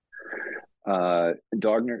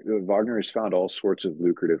 Wagner has found all sorts of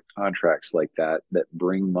lucrative contracts like that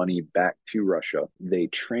bring money back to Russia. They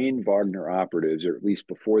trained Wagner operatives, or at least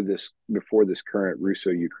before this current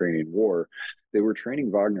Russo-Ukrainian war, they were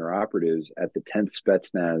training Wagner operatives at the 10th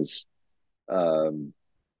Spetsnaz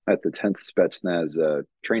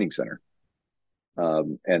training center.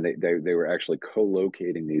 And they were actually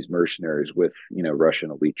co-locating these mercenaries with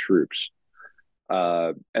Russian elite troops,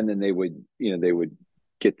 and then they would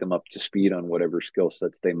get them up to speed on whatever skill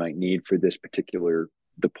sets they might need for this particular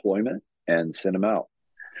deployment and send them out.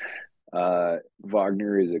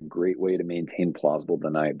 Wagner is a great way to maintain plausible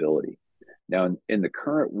deniability. Now, in the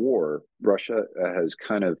current war, Russia has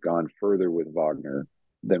kind of gone further with Wagner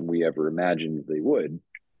than we ever imagined they would,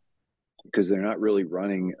 because they're not really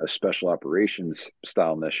running a special operations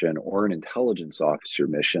style mission or an intelligence officer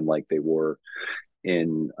mission like they were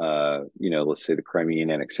in, let's say the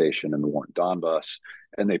Crimean annexation and the war in Donbass,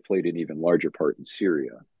 and they played an even larger part in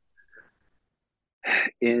Syria.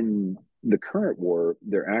 In the current war,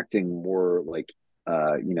 they're acting more like,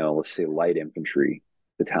 let's say light infantry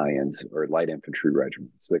battalions or light infantry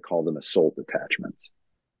regiments. They call them assault detachments,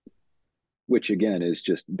 which again is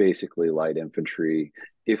just basically light infantry.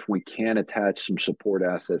 If we can attach some support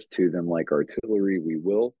assets to them like artillery, we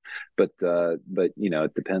will, but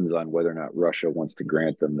it depends on whether or not Russia wants to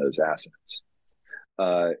grant them those assets.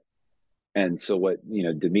 And so what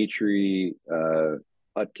Dmitry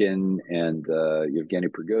Utkin and Yevgeny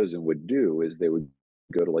Prigozhin would do is they would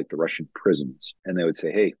go to like the Russian prisons and they would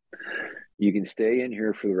say, hey, you can stay in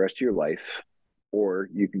here for the rest of your life, or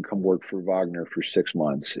you can come work for Wagner for 6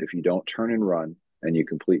 months. If you don't turn and run and you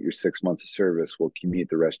complete your 6 months of service, we'll commute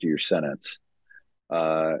the rest of your sentence.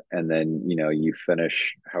 And then, you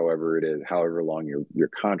finish however long your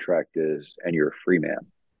contract is, and you're a free man.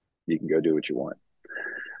 You can go do what you want.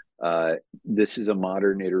 This is a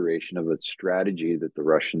modern iteration of a strategy that the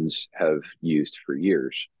Russians have used for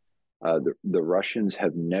years. The Russians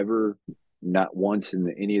have never, not once in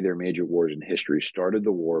any of their major wars in history, started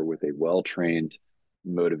the war with a well-trained,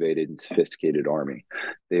 motivated, and sophisticated army.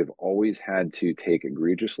 They've always had to take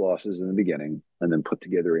egregious losses in the beginning and then put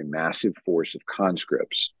together a massive force of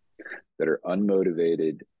conscripts that are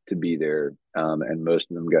unmotivated to be there, and most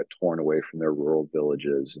of them got torn away from their rural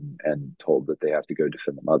villages and told that they have to go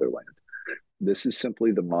defend the motherland. This is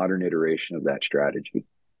simply the modern iteration of that strategy.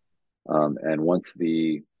 And once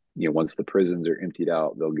the prisons are emptied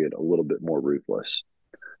out, they'll get a little bit more ruthless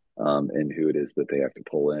in who it is that they have to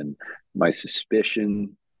pull in. My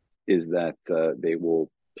suspicion is that they will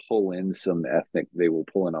pull in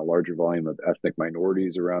a larger volume of ethnic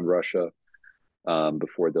minorities around Russia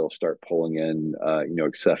before they'll start pulling in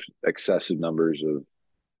excessive numbers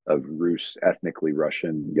of ethnically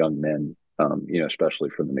Russian young men, especially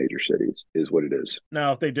from the major cities, is what it is.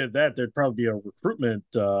 Now, if they did that, there'd probably be a recruitment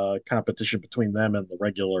competition between them and the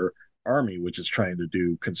regular army, which is trying to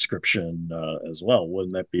do conscription as well.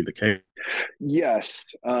 Wouldn't that be the case? Yes,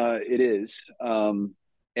 it is.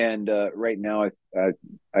 And right now,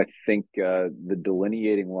 I think the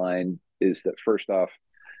delineating line is that, first off,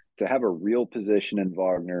 to have a real position in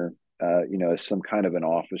Wagner, as some kind of an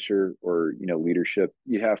officer or leadership,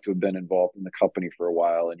 you have to have been involved in the company for a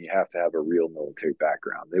while, and you have to have a real military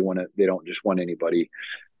background. They don't just want anybody.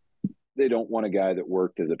 They don't want a guy that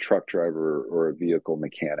worked as a truck driver or a vehicle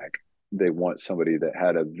mechanic. They want somebody that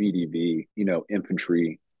had a VDV,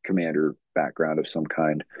 infantry commander background of some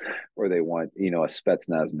kind, or they want a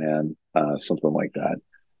Spetsnaz man, something like that.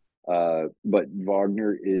 But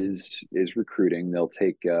Wagner is recruiting. They'll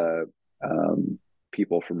take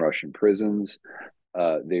people from Russian prisons.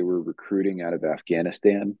 They were recruiting out of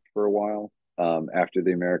Afghanistan for a while. After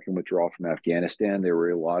the American withdrawal from Afghanistan, there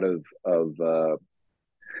were a lot of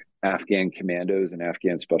Afghan commandos and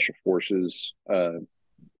Afghan special forces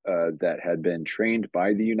that had been trained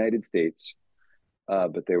by the United States,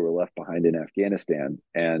 but they were left behind in Afghanistan,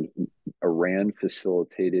 and Iran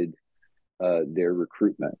facilitated their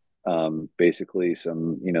recruitment. Basically,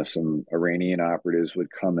 some Iranian operatives would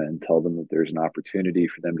come in, tell them that there's an opportunity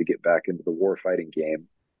for them to get back into the warfighting game,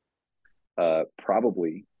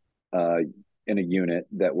 probably in a unit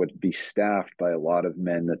that would be staffed by a lot of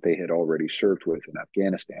men that they had already served with in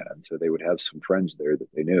Afghanistan. And so they would have some friends there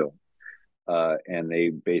that they knew. And they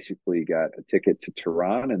basically got a ticket to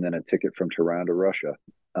Tehran and then a ticket from Tehran to Russia.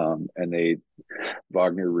 And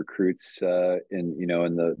Wagner recruits in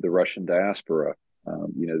the Russian diaspora.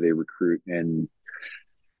 They recruit in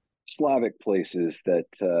Slavic places that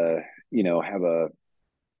have a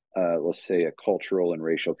let's say a cultural and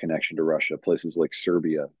racial connection to Russia, places like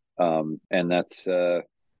Serbia, and that's the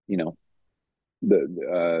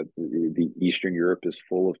Eastern Europe is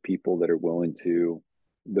full of people that are willing to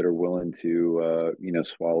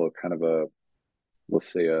swallow kind of a,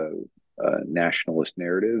 let's say, a nationalist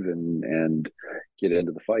narrative and get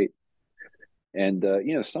into the fight. And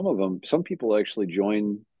some people actually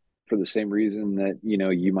join for the same reason that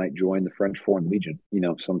you might join the French Foreign Legion.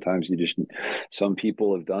 Sometimes some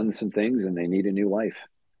people have done some things and they need a new life.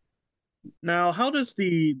 Now, how did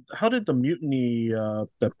the mutiny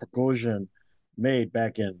that Prigozhin made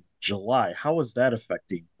back in July, how is that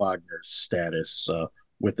affecting Wagner's status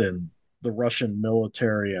within the Russian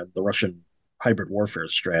military and the Russian hybrid warfare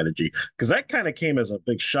strategy? Because that kind of came as a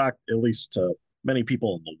big shock, at least to many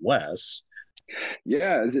people in the West.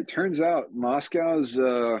 Yeah, as it turns out, Moscow's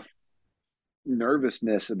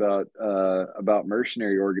nervousness about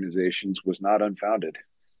mercenary organizations was not unfounded.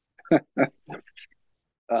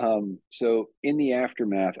 So in the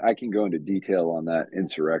aftermath, I can go into detail on that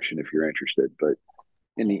insurrection if you're interested, but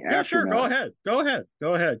in the aftermath, sure, go ahead,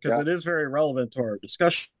 because yeah, it is very relevant to our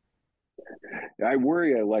discussion. I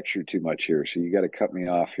worry I lecture too much here, so you got to cut me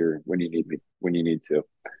off here when you need to.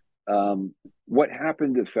 What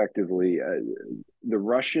happened effectively? The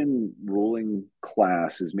Russian ruling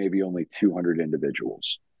class is maybe only 200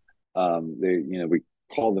 individuals. We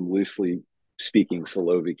call them, loosely speaking,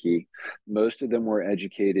 Siloviki. Most of them were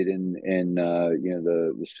educated in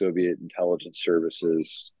the Soviet intelligence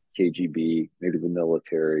services, KGB, maybe the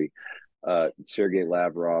military. Sergei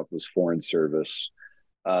Lavrov was foreign service.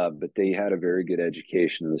 But they had a very good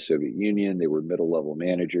education in the Soviet Union. They were middle level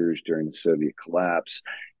managers during the Soviet collapse,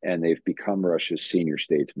 and they've become Russia's senior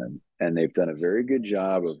statesmen. And they've done a very good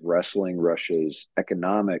job of wrestling Russia's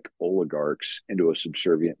economic oligarchs into a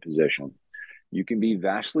subservient position. You can be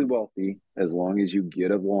vastly wealthy as long as you get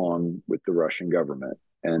along with the Russian government.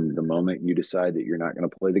 And the moment you decide that you're not going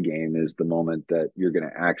to play the game is the moment that you're going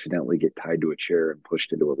to accidentally get tied to a chair and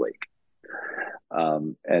pushed into a lake.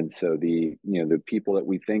 And so the people that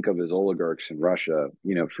we think of as oligarchs in Russia,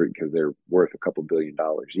 because they're worth a couple $1 billion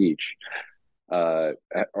each,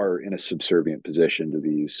 are in a subservient position to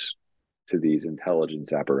these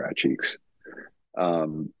intelligence apparatchiks,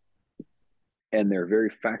 and they're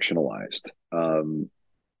very factionalized.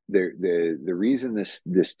 The reason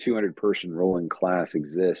this 200 person ruling class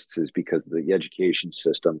exists is because the education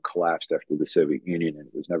system collapsed after the Soviet Union and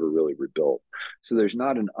it was never really rebuilt. So there's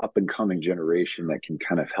not an up and coming generation that can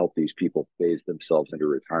kind of help these people phase themselves into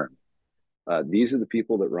retirement. These are the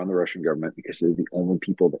people that run the Russian government because they're the only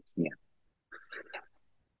people that can.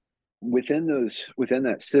 Within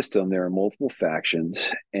that system, there are multiple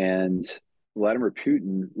factions, and Vladimir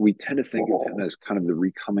Putin, we tend to think of him as kind of the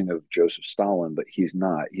recoming of Joseph Stalin, but he's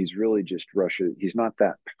not. He's really just Russia. He's not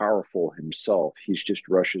that powerful himself. He's just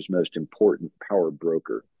Russia's most important power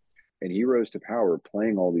broker. And he rose to power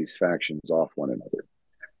playing all these factions off one another.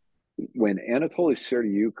 When Anatoly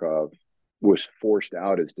Serdyukov was forced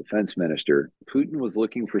out as defense minister, Putin was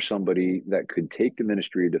looking for somebody that could take the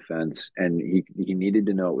Ministry of Defense, and he needed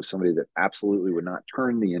to know it was somebody that absolutely would not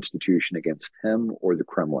turn the institution against him or the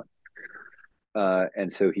Kremlin.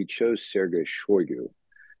 And so he chose Sergei Shoigu.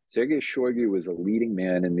 Sergei Shoigu was a leading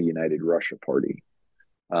man in the United Russia Party.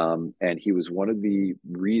 And he was one of the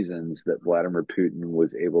reasons that Vladimir Putin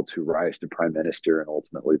was able to rise to prime minister and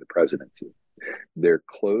ultimately the presidency. They're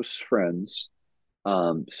close friends,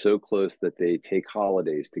 so close that they take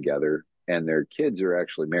holidays together, and their kids are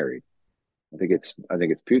actually married. I think it's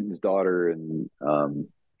Putin's daughter and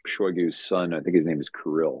Shoigu's son, I think his name is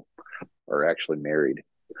Kirill, are actually married.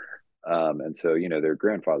 And so, they're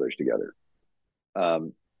grandfathers together.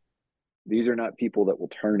 These are not people that will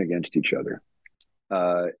turn against each other.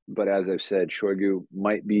 But as I've said, Shoigu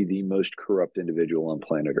might be the most corrupt individual on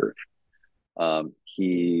planet Earth.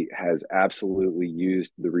 He has absolutely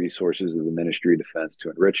used the resources of the Ministry of Defense to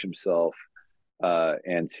enrich himself,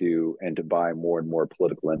 and to buy more and more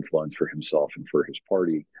political influence for himself and for his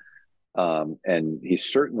party. And he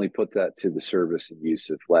certainly put that to the service and use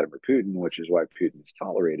of Vladimir Putin, which is why Putin has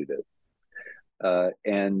tolerated it.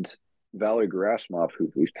 And Valery Gerasimov,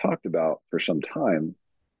 who we've talked about for some time,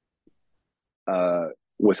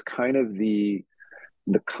 was kind of the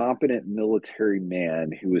competent military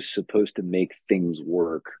man who was supposed to make things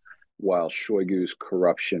work while Shoigu's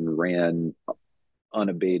corruption ran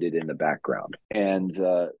unabated in the background. And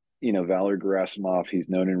Valery Gerasimov, he's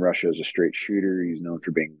known in Russia as a straight shooter. He's known for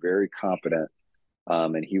being very competent.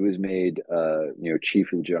 And he was made,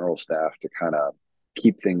 chief of the general staff to kind of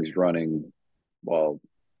keep things running while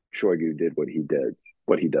Shoigu did what he did.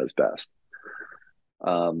 what he does best.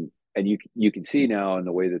 And you can see now in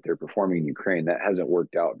the way that they're performing in Ukraine that hasn't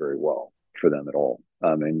worked out very well for them at all.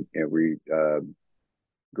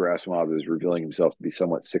 Gerasimov is revealing himself to be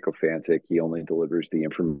somewhat sycophantic. He only delivers the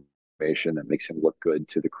information that makes him look good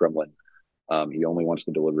to the Kremlin. He only wants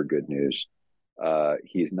to deliver good news.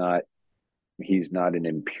 He's not an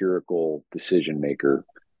empirical decision maker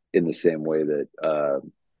in the same way that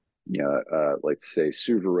let's say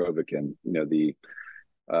Surovikin,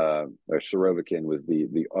 Surovikin was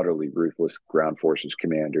the utterly ruthless ground forces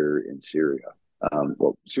commander in Syria.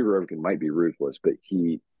 Well, Surovikin might be ruthless, but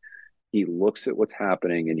he looks at what's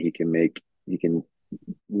happening and he can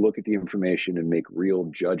look at the information and make real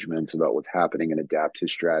judgments about what's happening and adapt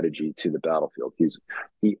his strategy to the battlefield.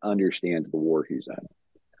 He understands the war he's in.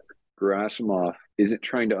 Gerasimov isn't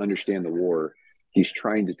trying to understand the war. He's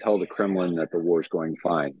trying to tell the Kremlin that the war is going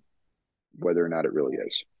fine, whether or not it really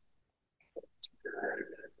is.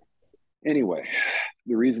 Anyway,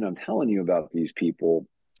 the reason I'm telling you about these people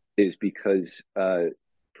is because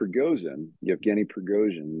Prigozhin, Yevgeny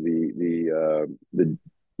Prigozhin, the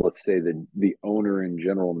let's say the owner and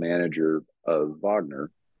general manager of Wagner,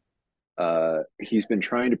 he's been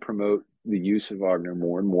trying to promote the use of Wagner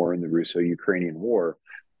more and more in the Russo-Ukrainian war.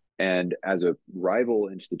 And as a rival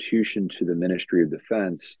institution to the Ministry of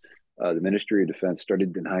Defense, the Ministry of Defense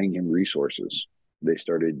started denying him resources. They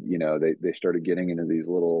started, they started getting into these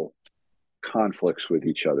little conflicts with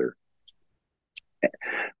each other.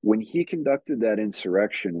 When he conducted that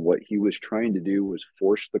insurrection, what he was trying to do was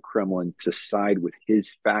force the Kremlin to side with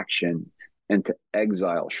his faction and to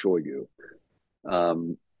exile Shoigu.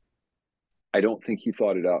 I don't think he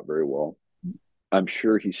thought it out very well. I'm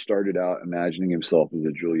sure he started out imagining himself as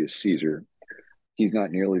a Julius Caesar. He's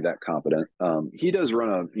not nearly that competent. He does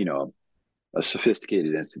run a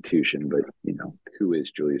sophisticated institution, but who is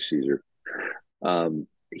Julius Caesar?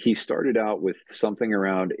 He started out with something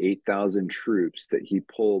around 8,000 troops that he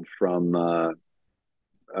pulled from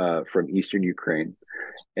eastern Ukraine,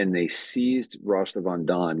 and they seized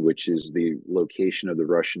Rostov-on-Don, which is the location of the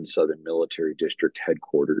Russian Southern Military District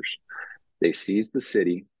headquarters. They seized the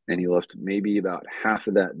city, and he left maybe about half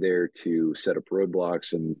of that there to set up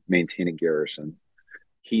roadblocks and maintain a garrison.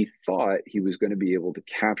 He thought he was going to be able to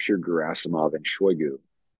capture Gerasimov and Shoigu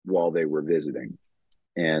while they were visiting.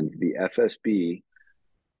 And the FSB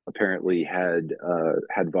apparently had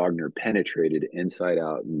Wagner penetrated inside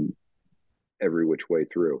out and every which way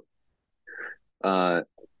through. The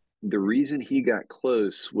reason he got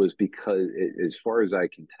close was because, as far as I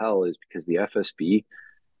can tell, is because the FSB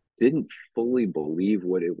didn't fully believe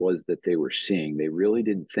what it was that they were seeing. They really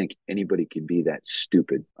didn't think anybody could be that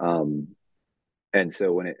stupid. And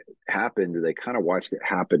so when it happened, they kind of watched it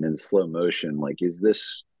happen in slow motion. Like, is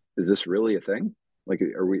this really a thing? Like,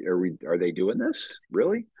 are they doing this?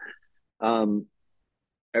 Really?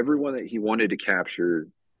 Everyone that he wanted to capture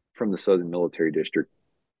from the Southern Military District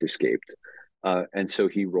escaped. And so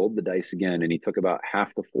he rolled the dice again, and he took about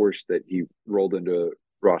half the force that he rolled into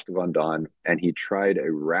Rostov-on-Don, and he tried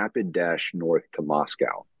a rapid dash north to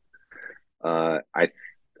Moscow.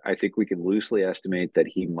 I think we can loosely estimate that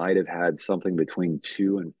he might have had something between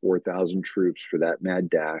 2,000 and 4,000 troops for that mad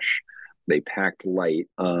dash. They packed light,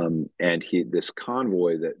 and this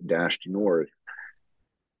convoy that dashed north,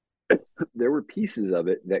 there were pieces of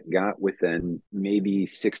it that got within maybe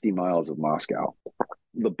 60 miles of Moscow.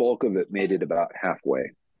 The bulk of it made it about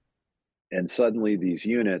halfway. And suddenly these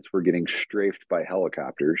units were getting strafed by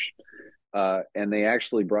helicopters. And they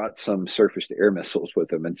actually brought some surface-to-air missiles with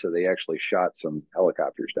them. And so they actually shot some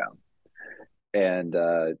helicopters down. And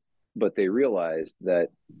but they realized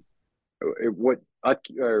that what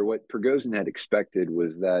Prigozhin had expected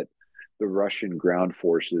was that the Russian ground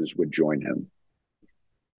forces would join him.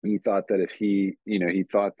 He thought that if he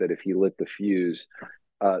lit the fuse,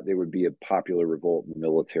 there would be a popular revolt in the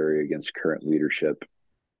military against current leadership,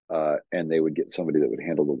 and they would get somebody that would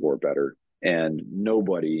handle the war better. And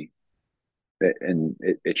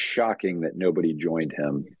it's shocking that nobody joined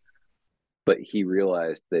him, but he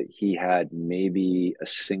realized that he had maybe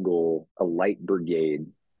a light brigade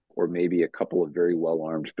or maybe a couple of very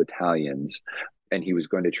well-armed battalions, and he was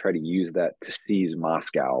going to try to use that to seize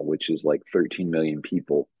Moscow, which is like 13 million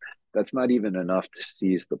people. That's not even enough to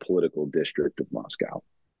seize the political district of Moscow.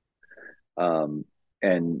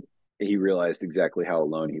 And he realized exactly how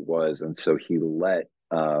alone he was, and so he let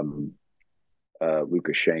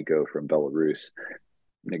Lukashenko from Belarus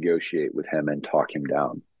negotiate with him and talk him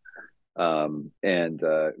down. And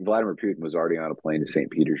Vladimir Putin was already on a plane to St.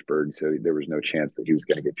 Petersburg, so there was no chance that he was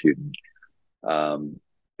going to get Putin.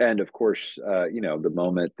 And of course, the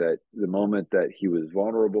moment that he was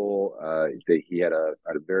vulnerable, that he had a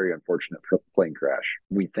very unfortunate plane crash.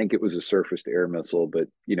 We think it was a surface-to-air missile, but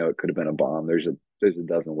it could have been a bomb. There's a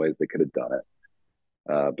dozen ways they could have done it,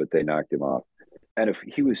 but they knocked him off. And if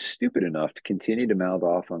he was stupid enough to continue to mouth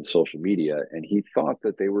off on social media, and he thought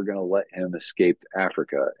that they were going to let him escape to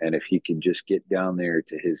Africa, and if he could just get down there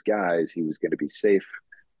to his guys, he was going to be safe,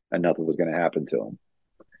 and nothing was going to happen to him.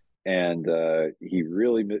 And he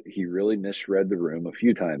really misread the room a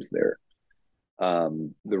few times there.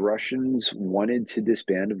 The Russians wanted to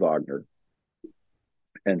disband Wagner,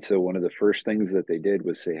 and so one of the first things that they did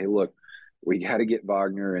was say, "Hey, look, we got to get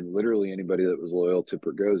Wagner and literally anybody that was loyal to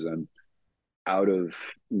Prigozhin out of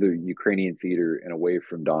the Ukrainian theater and away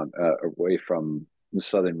from the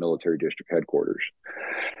Southern Military District headquarters."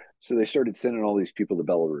 So they started sending all these people to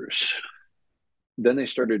Belarus. Then they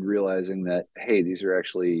started realizing that, hey, these are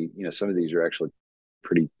actually, some of these are actually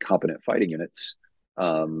pretty competent fighting units.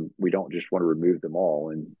 We don't just want to remove them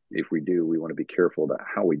all. And if we do, we want to be careful about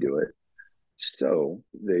how we do it. So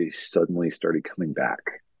they suddenly started coming back.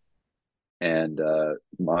 And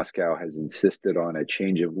Moscow has insisted on a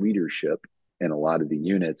change of leadership in a lot of the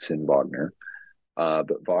units in Wagner.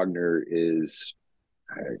 But Wagner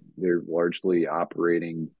they're largely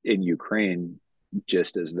operating in Ukraine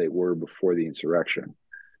just as they were before the insurrection,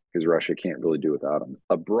 because Russia can't really do without them.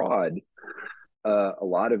 Abroad, a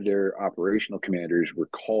lot of their operational commanders were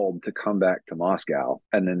called to come back to Moscow,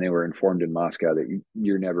 and then they were informed in Moscow that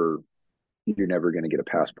you're never going to get a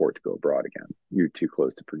passport to go abroad again. You're too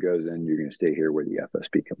close to Prigozhin. You're going to stay here where the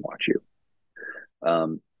FSB can watch you.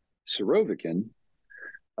 Surovikin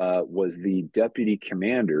was the deputy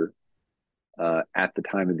commander at the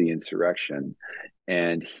time of the insurrection,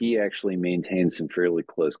 and he actually maintained some fairly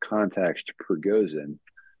close contacts to Prigozhin.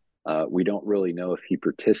 We don't really know if he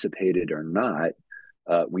participated or not.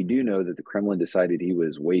 We do know that the Kremlin decided he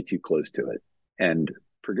was way too close to it, and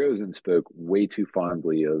Prigozhin spoke way too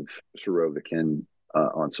fondly of Surovikin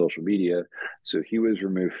on social media, so he was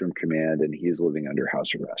removed from command and he is living under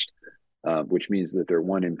house arrest, which means that their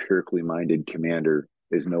one empirically minded commander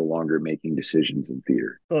is no longer making decisions in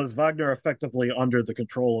theater. So is Wagner effectively under the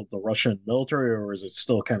control of the Russian military, or is it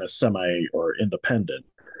still kind of semi or independent?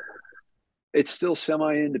 It's still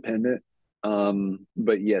semi-independent,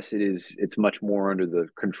 but yes, it is. It's much more under the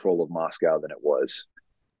control of Moscow than it was,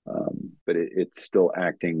 but it's still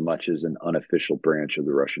acting much as an unofficial branch of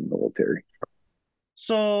the Russian military.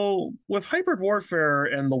 So with hybrid warfare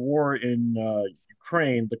and the war in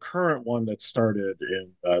Ukraine, the current one that started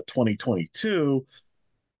in 2022,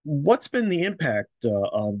 what's been the impact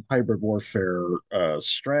on hybrid warfare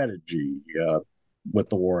strategy with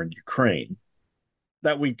the war in Ukraine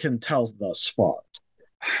that we can tell thus far?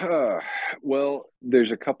 Well, there's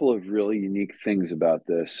a couple of really unique things about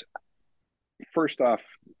this. First off,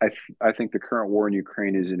 I think the current war in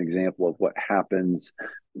Ukraine is an example of what happens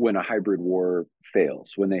when a hybrid war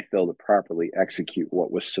fails, when they fail to properly execute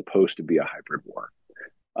what was supposed to be a hybrid war.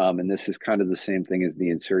 And this is kind of the same thing as the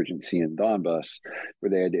insurgency in Donbass, where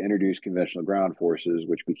they had to introduce conventional ground forces,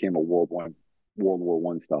 which became a World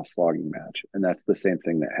War I style slogging match. And that's the same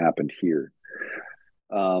thing that happened here.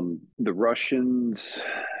 The Russians,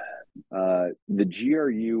 the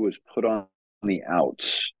GRU was put on the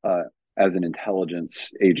outs as an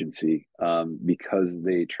intelligence agency because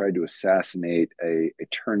they tried to assassinate a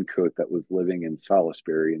turncoat that was living in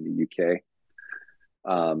Salisbury in the UK.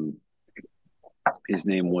 His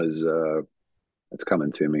name was, it's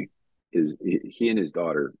coming to me. He and his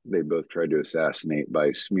daughter, they both tried to assassinate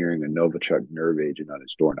by smearing a Novichok nerve agent on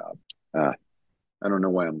his doorknob. I don't know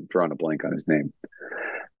why I'm drawing a blank on his name.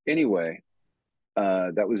 Anyway,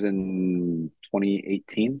 that was in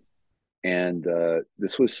 2018. And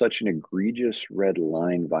this was such an egregious red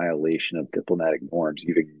line violation of diplomatic norms,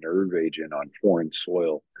 using nerve agent on foreign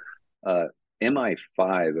soil.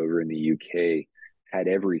 MI5 over in the UK had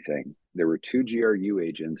everything. There were 2 GRU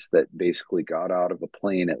agents that basically got out of a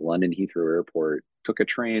plane at London Heathrow Airport, took a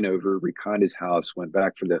train over, reconned his house, went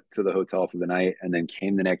back to the hotel for the night, and then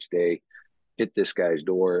came the next day, hit this guy's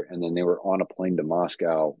door, and then they were on a plane to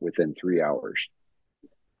Moscow within 3 hours.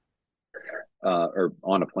 Or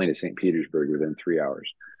on a plane to St. Petersburg within 3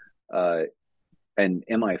 hours. And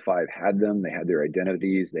MI5 had them. They had their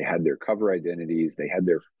identities. They had their cover identities. They had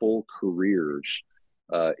their full careers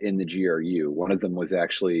in the GRU. One of them was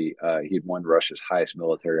actually, he'd won Russia's highest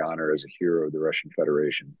military honor as a hero of the Russian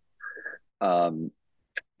Federation.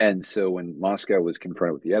 And so when Moscow was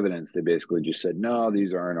confronted with the evidence, they basically just said, no,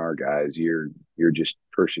 these aren't our guys. You're just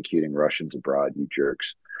persecuting Russians abroad, you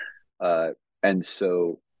jerks. And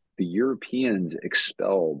so the Europeans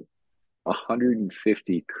expelled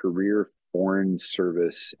 150 career foreign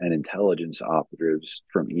service and intelligence operatives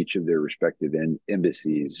from each of their respective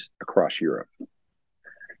embassies across Europe.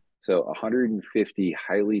 So 150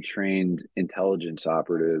 highly trained intelligence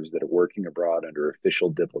operatives that are working abroad under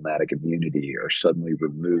official diplomatic immunity are suddenly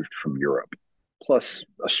removed from Europe, plus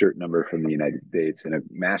a certain number from the United States, and a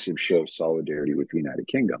massive show of solidarity with the United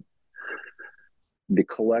Kingdom. The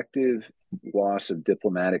collective loss of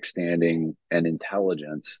diplomatic standing and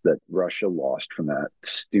intelligence that Russia lost from that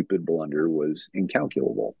stupid blunder was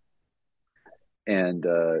incalculable. And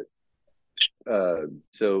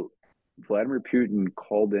so Vladimir Putin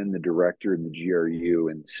called in the director of the GRU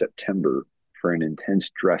in September for an intense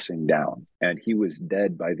dressing down, and he was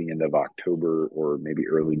dead by the end of October or maybe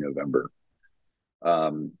early November.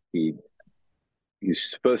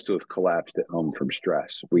 He's supposed to have collapsed at home from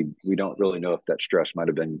stress. We don't really know if that stress might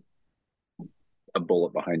have been a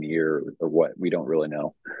bullet behind the ear or what. We don't really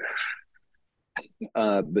know.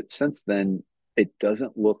 But since then, it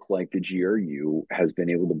doesn't look like the GRU has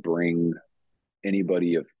been able to bring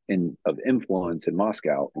anybody of influence in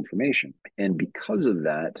Moscow information. And because of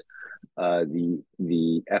that,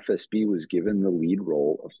 the FSB was given the lead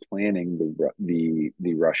role of planning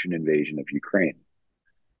the Russian invasion of Ukraine.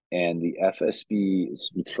 And the FSB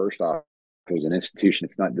is, first off, as an institution,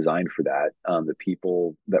 it's not designed for that. The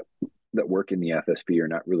people that work in the FSB are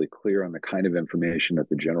not really clear on the kind of information that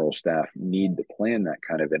the general staff need to plan that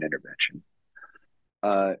kind of an intervention.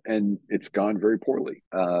 And it's gone very poorly.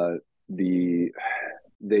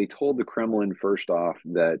 They told the Kremlin first off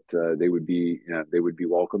that they would be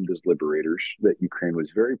welcomed as liberators, that Ukraine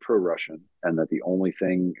was very pro-Russian, and that the only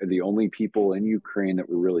people in Ukraine that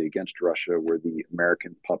were really against Russia were the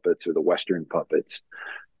American puppets or the Western puppets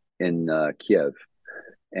in Kiev.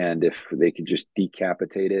 And if they could just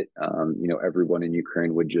decapitate it, everyone in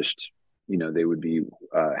Ukraine would just, they would be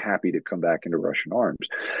happy to come back into Russian arms.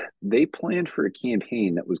 They planned for a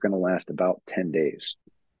campaign that was going to last about 10 days.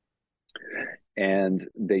 And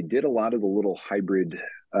they did a lot of the little hybrid,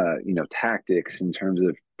 tactics in terms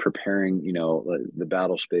of preparing, the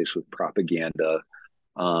battle space with propaganda,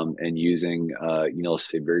 and using, let's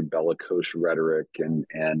say, very bellicose rhetoric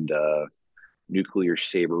and nuclear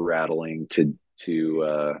saber rattling to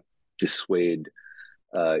dissuade,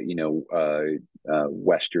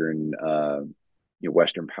 Western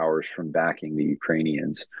powers from backing the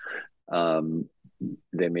Ukrainians.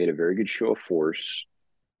 They made a very good show of force.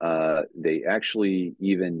 They actually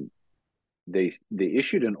they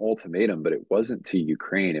issued an ultimatum, but it wasn't to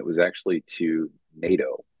Ukraine. It was actually to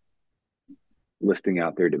NATO, listing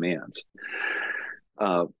out their demands.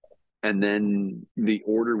 And then the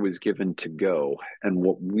order was given to go. And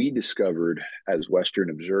what we discovered as Western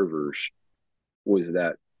observers was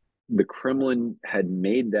that the Kremlin had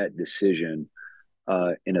made that decision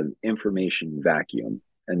in an information vacuum.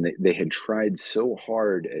 And they had tried so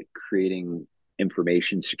hard at creating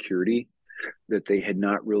information security that they had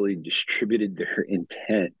not really distributed their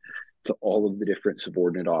intent to all of the different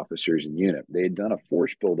subordinate officers in unit. They had done a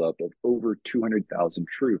force buildup of over 200,000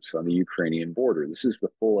 troops on the Ukrainian border. This is the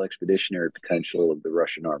full expeditionary potential of the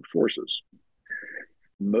Russian armed forces.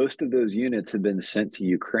 Most of those units had been sent to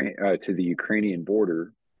Ukraine, to the Ukrainian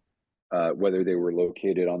border, whether they were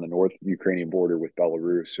located on the North Ukrainian border with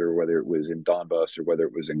Belarus, or whether it was in Donbass, or whether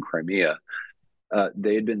it was in Crimea.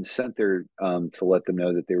 They had been sent there to let them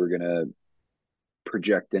know that they were going to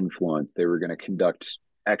project influence. They were going to conduct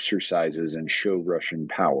exercises and show Russian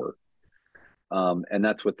power. And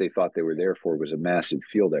that's what they thought they were there for, was a massive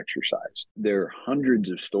field exercise. There are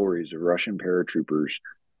hundreds of stories of Russian paratroopers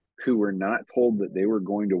who were not told that they were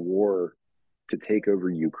going to war to take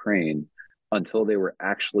over Ukraine until they were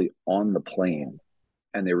actually on the plane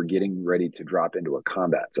and they were getting ready to drop into a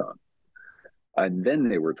combat zone. And then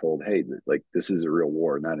they were told, hey, like, this is a real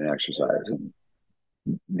war, not an exercise. And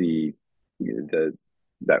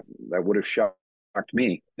that would have shocked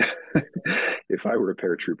me if I were a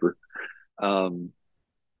paratrooper.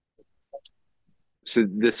 So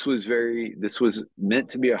this was meant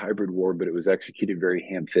to be a hybrid war, but it was executed very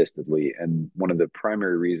ham-fistedly. And one of the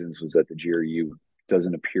primary reasons was that the GRU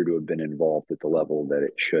doesn't appear to have been involved at the level that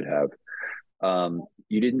it should have.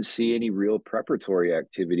 You didn't see any real preparatory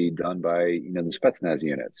activity done by, the Spetsnaz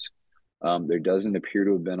units. There doesn't appear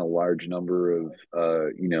to have been a large number of,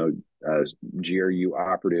 GRU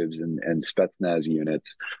operatives and Spetsnaz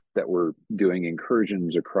units that were doing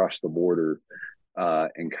incursions across the border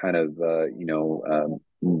and kind of,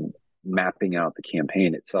 mapping out the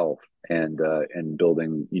campaign itself and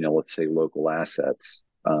building, let's say, local assets,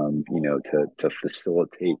 to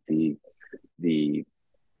facilitate the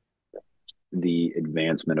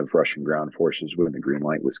advancement of Russian ground forces when the green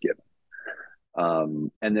light was given.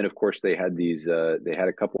 And then, of course, they had they had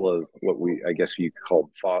a couple of what I guess you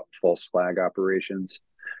called false flag operations,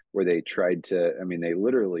 where they tried to, I mean, they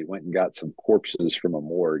literally went and got some corpses from a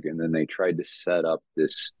morgue, and then they tried to set up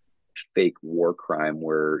this fake war crime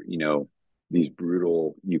where, these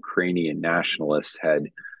brutal Ukrainian nationalists had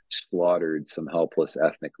slaughtered some helpless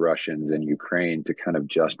ethnic Russians in Ukraine to kind of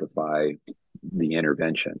justify the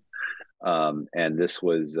intervention. And this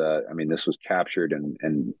was, this was captured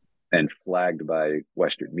and flagged by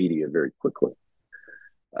Western media very quickly.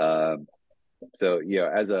 So,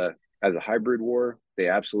 as a hybrid war, they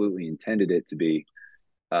absolutely intended it to be,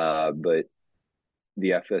 but the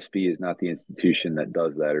FSB is not the institution that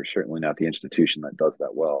does that, or certainly not the institution that does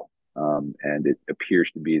that well. And it appears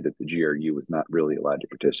to be that the GRU was not really allowed to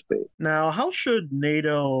participate. Now, how should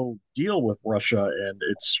NATO deal with Russia and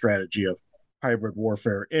its strategy of hybrid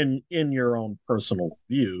warfare in your own personal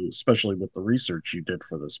view, especially with the research you did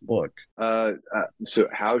for this book? So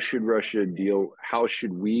how should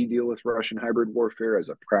we deal with Russian hybrid warfare as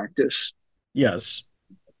a practice? Yes.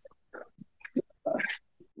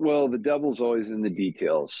 Well, the devil's always in the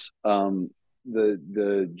details.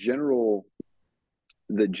 The general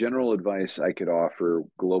advice I could offer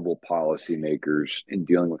global policymakers in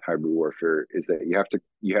dealing with hybrid warfare is that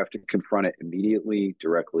you have to confront it immediately,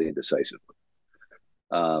 directly, and decisively.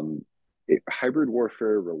 Hybrid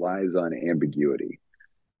warfare relies on ambiguity.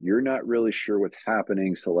 You're not really sure what's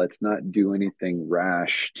happening, so let's not do anything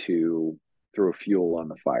rash to throw fuel on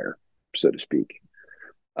the fire, so to speak.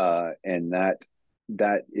 And that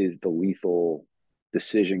is the lethal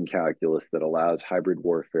decision calculus that allows hybrid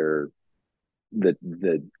warfare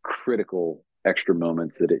the critical extra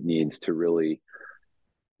moments that it needs to really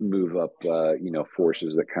move up,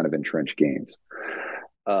 forces that kind of entrench gains.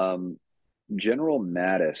 General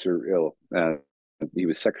Mattis, he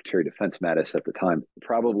was Secretary of Defense Mattis at the time,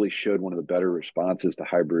 probably showed one of the better responses to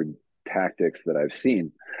hybrid tactics that I've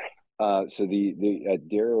seen. So at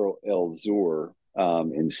Deir el-Zor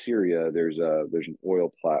in Syria, there's an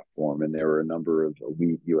oil platform, and there were a number of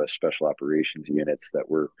elite U.S. Special Operations units that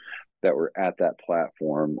were at that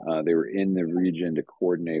platform. They were in the region to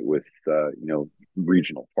coordinate with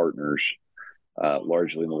regional partners,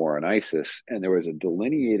 largely in the war on ISIS. And there was a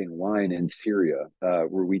delineating line in Syria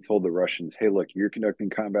where we told the Russians, "Hey, look, you're conducting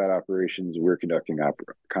combat operations. We're conducting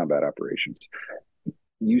combat operations.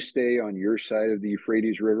 You stay on your side of the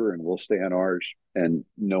Euphrates River and we'll stay on ours, and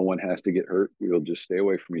no one has to get hurt. We'll just stay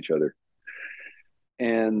away from each other."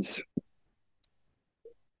 And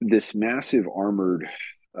this massive armored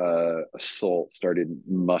assault started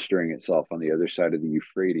mustering itself on the other side of the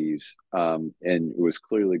Euphrates, and it was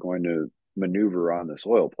clearly going to maneuver on this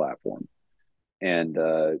oil platform. And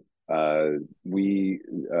we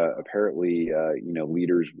apparently,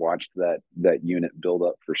 leaders watched that unit build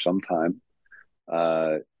up for some time.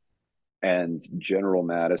 And Secretary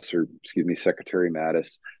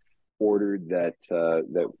Mattis ordered that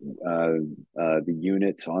the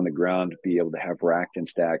units on the ground be able to have racked and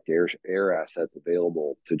stacked air assets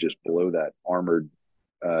available to just blow that armored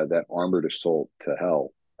assault to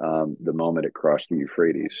hell the moment it crossed the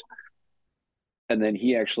Euphrates. And then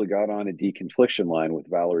he actually got on a deconfliction line with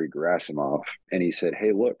Valery Gerasimov, and he said,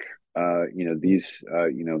 "Hey, look, these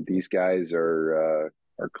guys are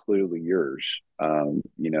clearly yours, and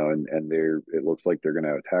it looks like they're going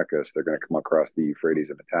to attack us. They're going to come across the Euphrates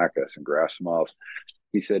and attack us." And Gerasimov,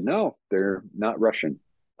 he said, "No, they're not Russian."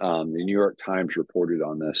 The New York Times reported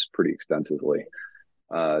on this pretty extensively.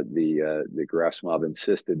 The Gerasimov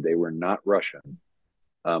insisted they were not Russian,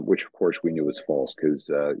 which of course we knew was false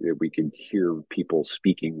because we could hear people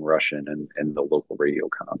speaking Russian and the local radio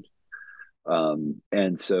comms.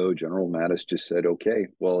 And so General Mattis just said, "Okay,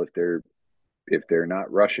 well, if they're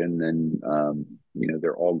not Russian, then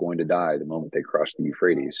they're all going to die the moment they cross the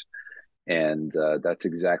Euphrates." And that's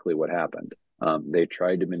exactly what happened. They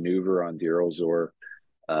tried to maneuver on Deir el-Zor,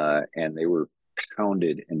 and they were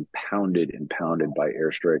pounded and pounded and pounded by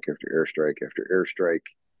airstrike after airstrike after airstrike.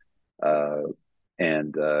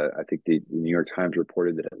 And I think the New York Times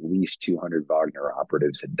reported that at least 200 Wagner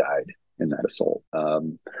operatives had died in that assault.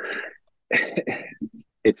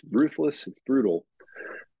 It's ruthless, it's brutal,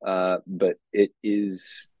 but it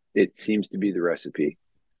seems to be the recipe.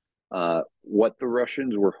 What the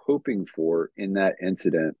Russians were hoping for in that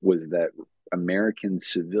incident was that American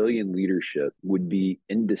civilian leadership would be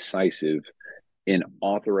indecisive in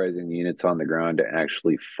authorizing the units on the ground to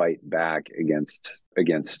actually fight back against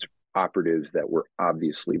operatives that were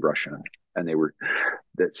obviously Russian, and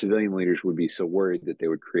that civilian leaders would be so worried that they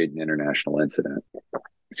would create an international incident.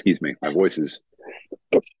 Excuse me, my voice is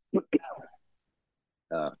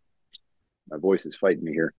fighting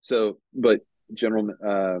me here. So, but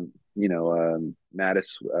General, Mattis,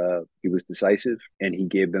 he was decisive, and he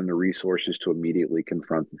gave them the resources to immediately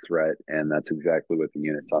confront the threat, and that's exactly what the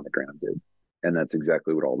units on the ground did, and that's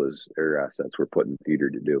exactly what all those air assets were put in theater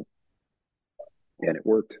to do, and it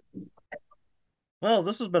worked. Well,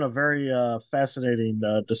 this has been a very fascinating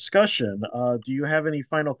discussion. Do you have any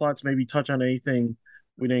final thoughts? Maybe touch on anything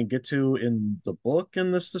we didn't get to in the book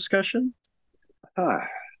in this discussion?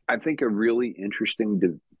 I think a really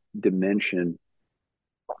interesting dimension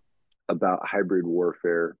about hybrid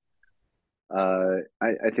warfare.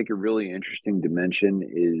 I think a really interesting dimension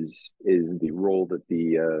is the role that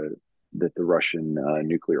the Russian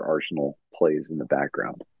nuclear arsenal plays in the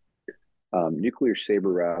background. Nuclear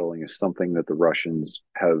saber rattling is something that the Russians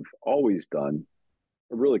have always done.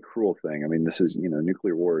 A really cruel thing. I mean, this is,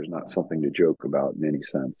 nuclear war is not something to joke about in any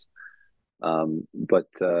sense. But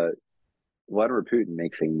Vladimir Putin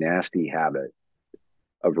makes a nasty habit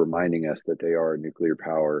of reminding us that they are a nuclear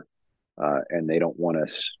power, and they don't want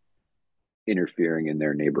us interfering in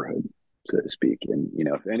their neighborhood, so to speak. And,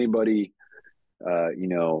 if anybody,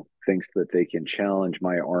 thinks that they can challenge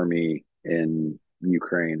my army in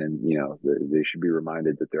Ukraine, and, they should be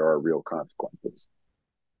reminded that there are real consequences.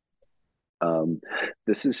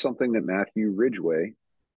 This is something that Matthew Ridgway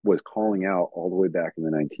was calling out all the way back in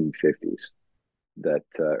the 1950s,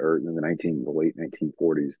 or in the late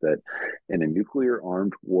 1940s, that in a nuclear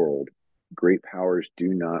armed world, great powers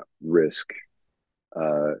do not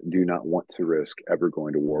want to risk ever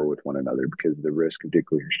going to war with one another, because the risk of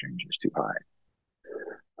nuclear exchange is too high.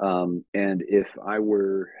 And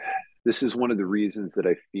this is one of the reasons that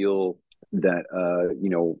I feel that,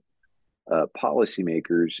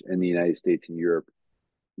 policymakers in the United States and Europe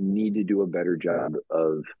need to do a better job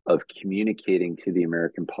of communicating to the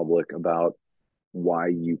American public about why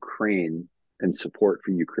Ukraine and support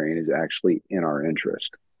for Ukraine is actually in our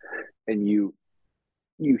interest. And you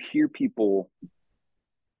hear people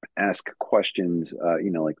ask questions,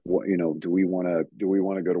 like, what, do we want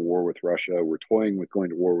to go to war with Russia? We're toying with going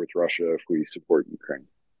to war with Russia if we support Ukraine,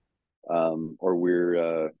 or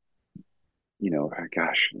we're,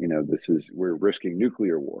 we're risking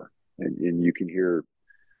nuclear war, and you can hear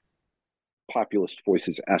populist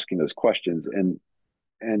voices asking those questions,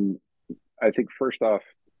 and I think first off,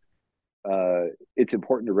 it's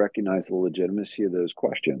important to recognize the legitimacy of those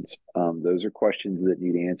questions. Those are questions that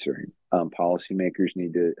need answering. Policymakers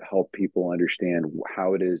need to help people understand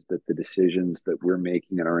how it is that the decisions that we're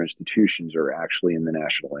making in our institutions are actually in the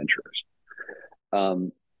national interest.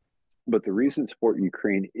 But the reason support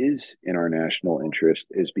Ukraine is in our national interest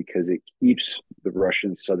is because it keeps the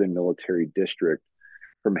Russian Southern Military District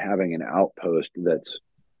from having an outpost that's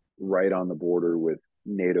right on the border with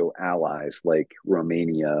NATO allies like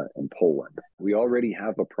Romania and Poland. We already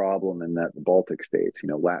have a problem in that the Baltic states,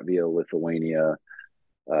 Latvia, Lithuania,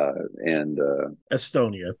 and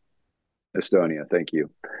Estonia. Thank you.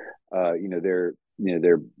 They're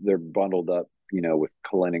bundled up, with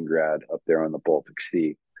Kaliningrad up there on the Baltic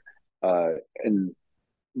Sea.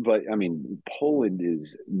 But I mean, Poland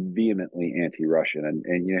is vehemently anti-Russian,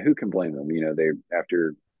 and who can blame them? They,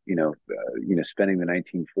 after spending the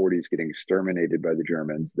 1940s getting exterminated by the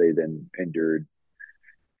Germans, they then endured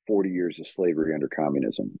 40 years of slavery under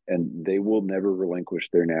communism, and they will never relinquish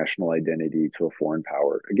their national identity to a foreign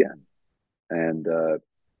power again. And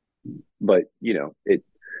but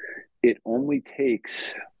it only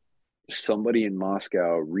takes somebody in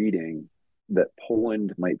Moscow reading that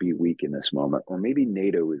Poland might be weak in this moment, or maybe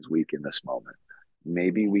NATO is weak in this moment.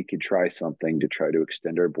 Maybe we could try something to try to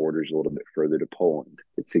extend our borders a little bit further to Poland.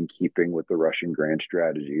 It's in keeping with the Russian grand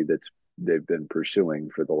strategy they've been pursuing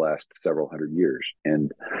for the last several hundred years.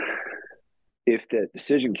 And if that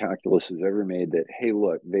decision calculus was ever made that, hey,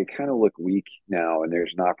 look, they kind of look weak now, and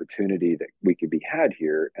there's an opportunity that we could be had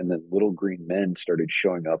here, and then little green men started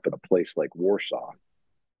showing up in a place like Warsaw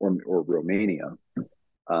or Romania,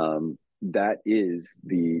 that is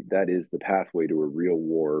the pathway to a real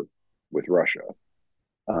war with Russia.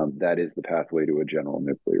 That is the pathway to a general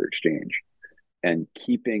nuclear exchange, and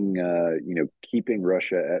keeping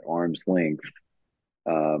Russia at arm's length,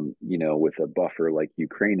 with a buffer like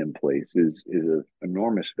Ukraine in place is of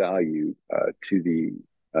enormous value to the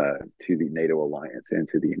NATO alliance and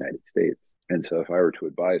to the United States. And so, if I were to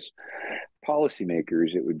advise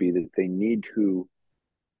policymakers, it would be that they need to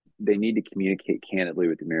communicate candidly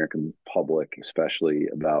with the American public, especially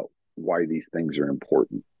about why these things are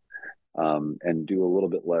important. And do a little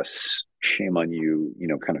bit less shame on you,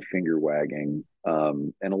 kind of finger wagging,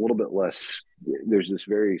 and a little bit less. There's this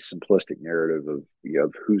very simplistic narrative of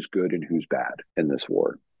who's good and who's bad in this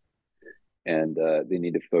war, and they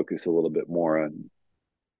need to focus a little bit more on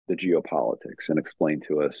the geopolitics and explain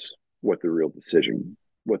to us what the real decision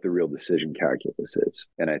calculus is.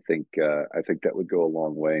 And I think that would go a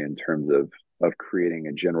long way in terms of creating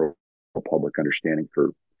a general public understanding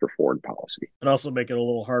for foreign policy. And also make it a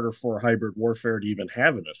little harder for hybrid warfare to even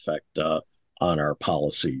have an effect on our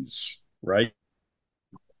policies, right?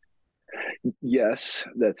 Yes,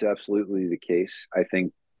 that's absolutely the case. I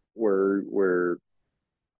think where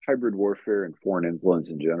hybrid warfare and foreign influence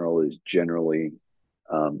in general is generally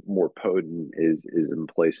more potent is in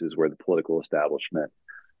places where the political establishment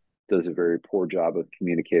does a very poor job of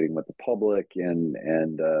communicating with the public, and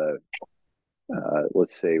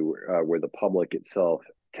let's say where the public itself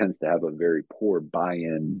tends to have a very poor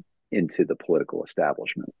buy-in into the political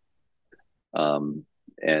establishment.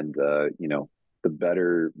 The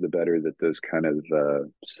better that those kind of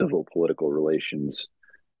civil political relations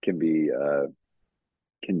can be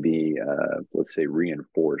let's say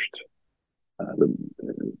reinforced,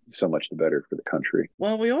 so much the better for the country.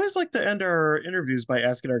 Well, we always like to end our interviews by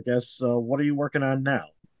asking our guests, what are you working on now?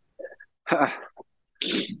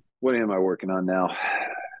 What am I working on now?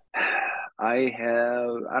 I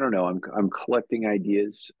don't know. I'm collecting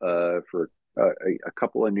ideas for a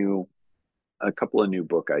couple of new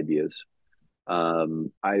book ideas.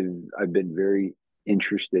 I've been very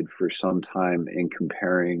interested for some time in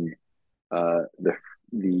comparing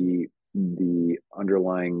the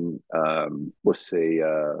underlying let's say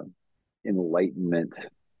enlightenment.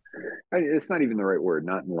 It's not even the right word.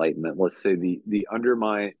 Not enlightenment. Let's say the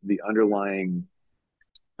underlying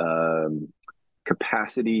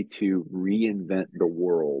capacity to reinvent the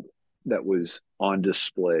world that was on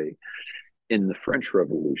display in the French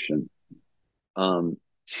Revolution, to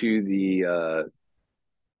the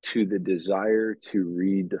desire to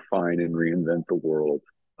redefine and reinvent the world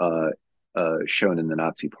shown in the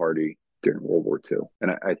Nazi Party during World War II.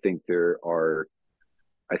 And I think that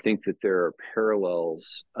there are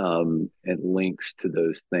parallels and links to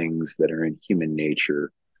those things that are in human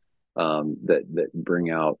nature, that bring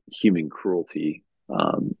out human cruelty.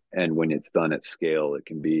 And when it's done at scale, it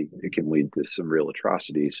can lead to some real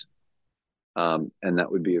atrocities. And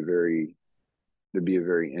that would be a very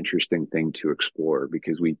interesting thing to explore,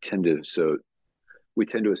 because we tend to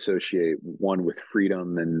associate one with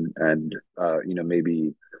freedom and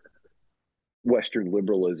maybe Western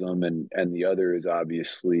liberalism, and the other is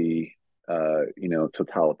obviously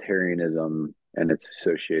totalitarianism, and it's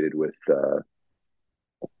associated with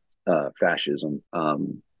fascism.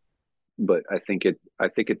 But I think at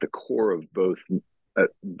the core of both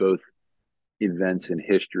events in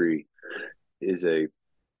history is a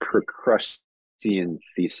Procrustean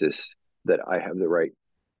thesis that I have the right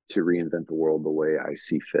to reinvent the world the way I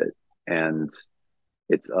see fit, and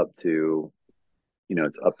it's up to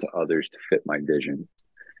others to fit my vision,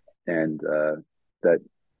 and that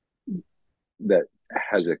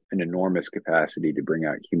has an enormous capacity to bring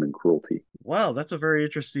out human cruelty. Wow, that's a very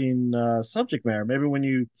interesting subject matter. Maybe when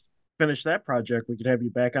you finish that project, we could have you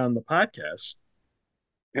back on the podcast.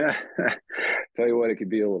 Yeah, tell you what, it could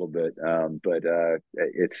be a little bit, but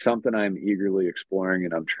it's something I'm eagerly exploring,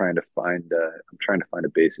 and I'm trying to find a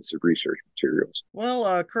basis of research materials.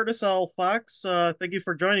 Well, Curtis L. Fox, thank you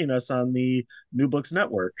for joining us on the New Books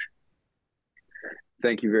Network.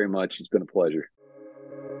 Thank you very much. It's been a pleasure.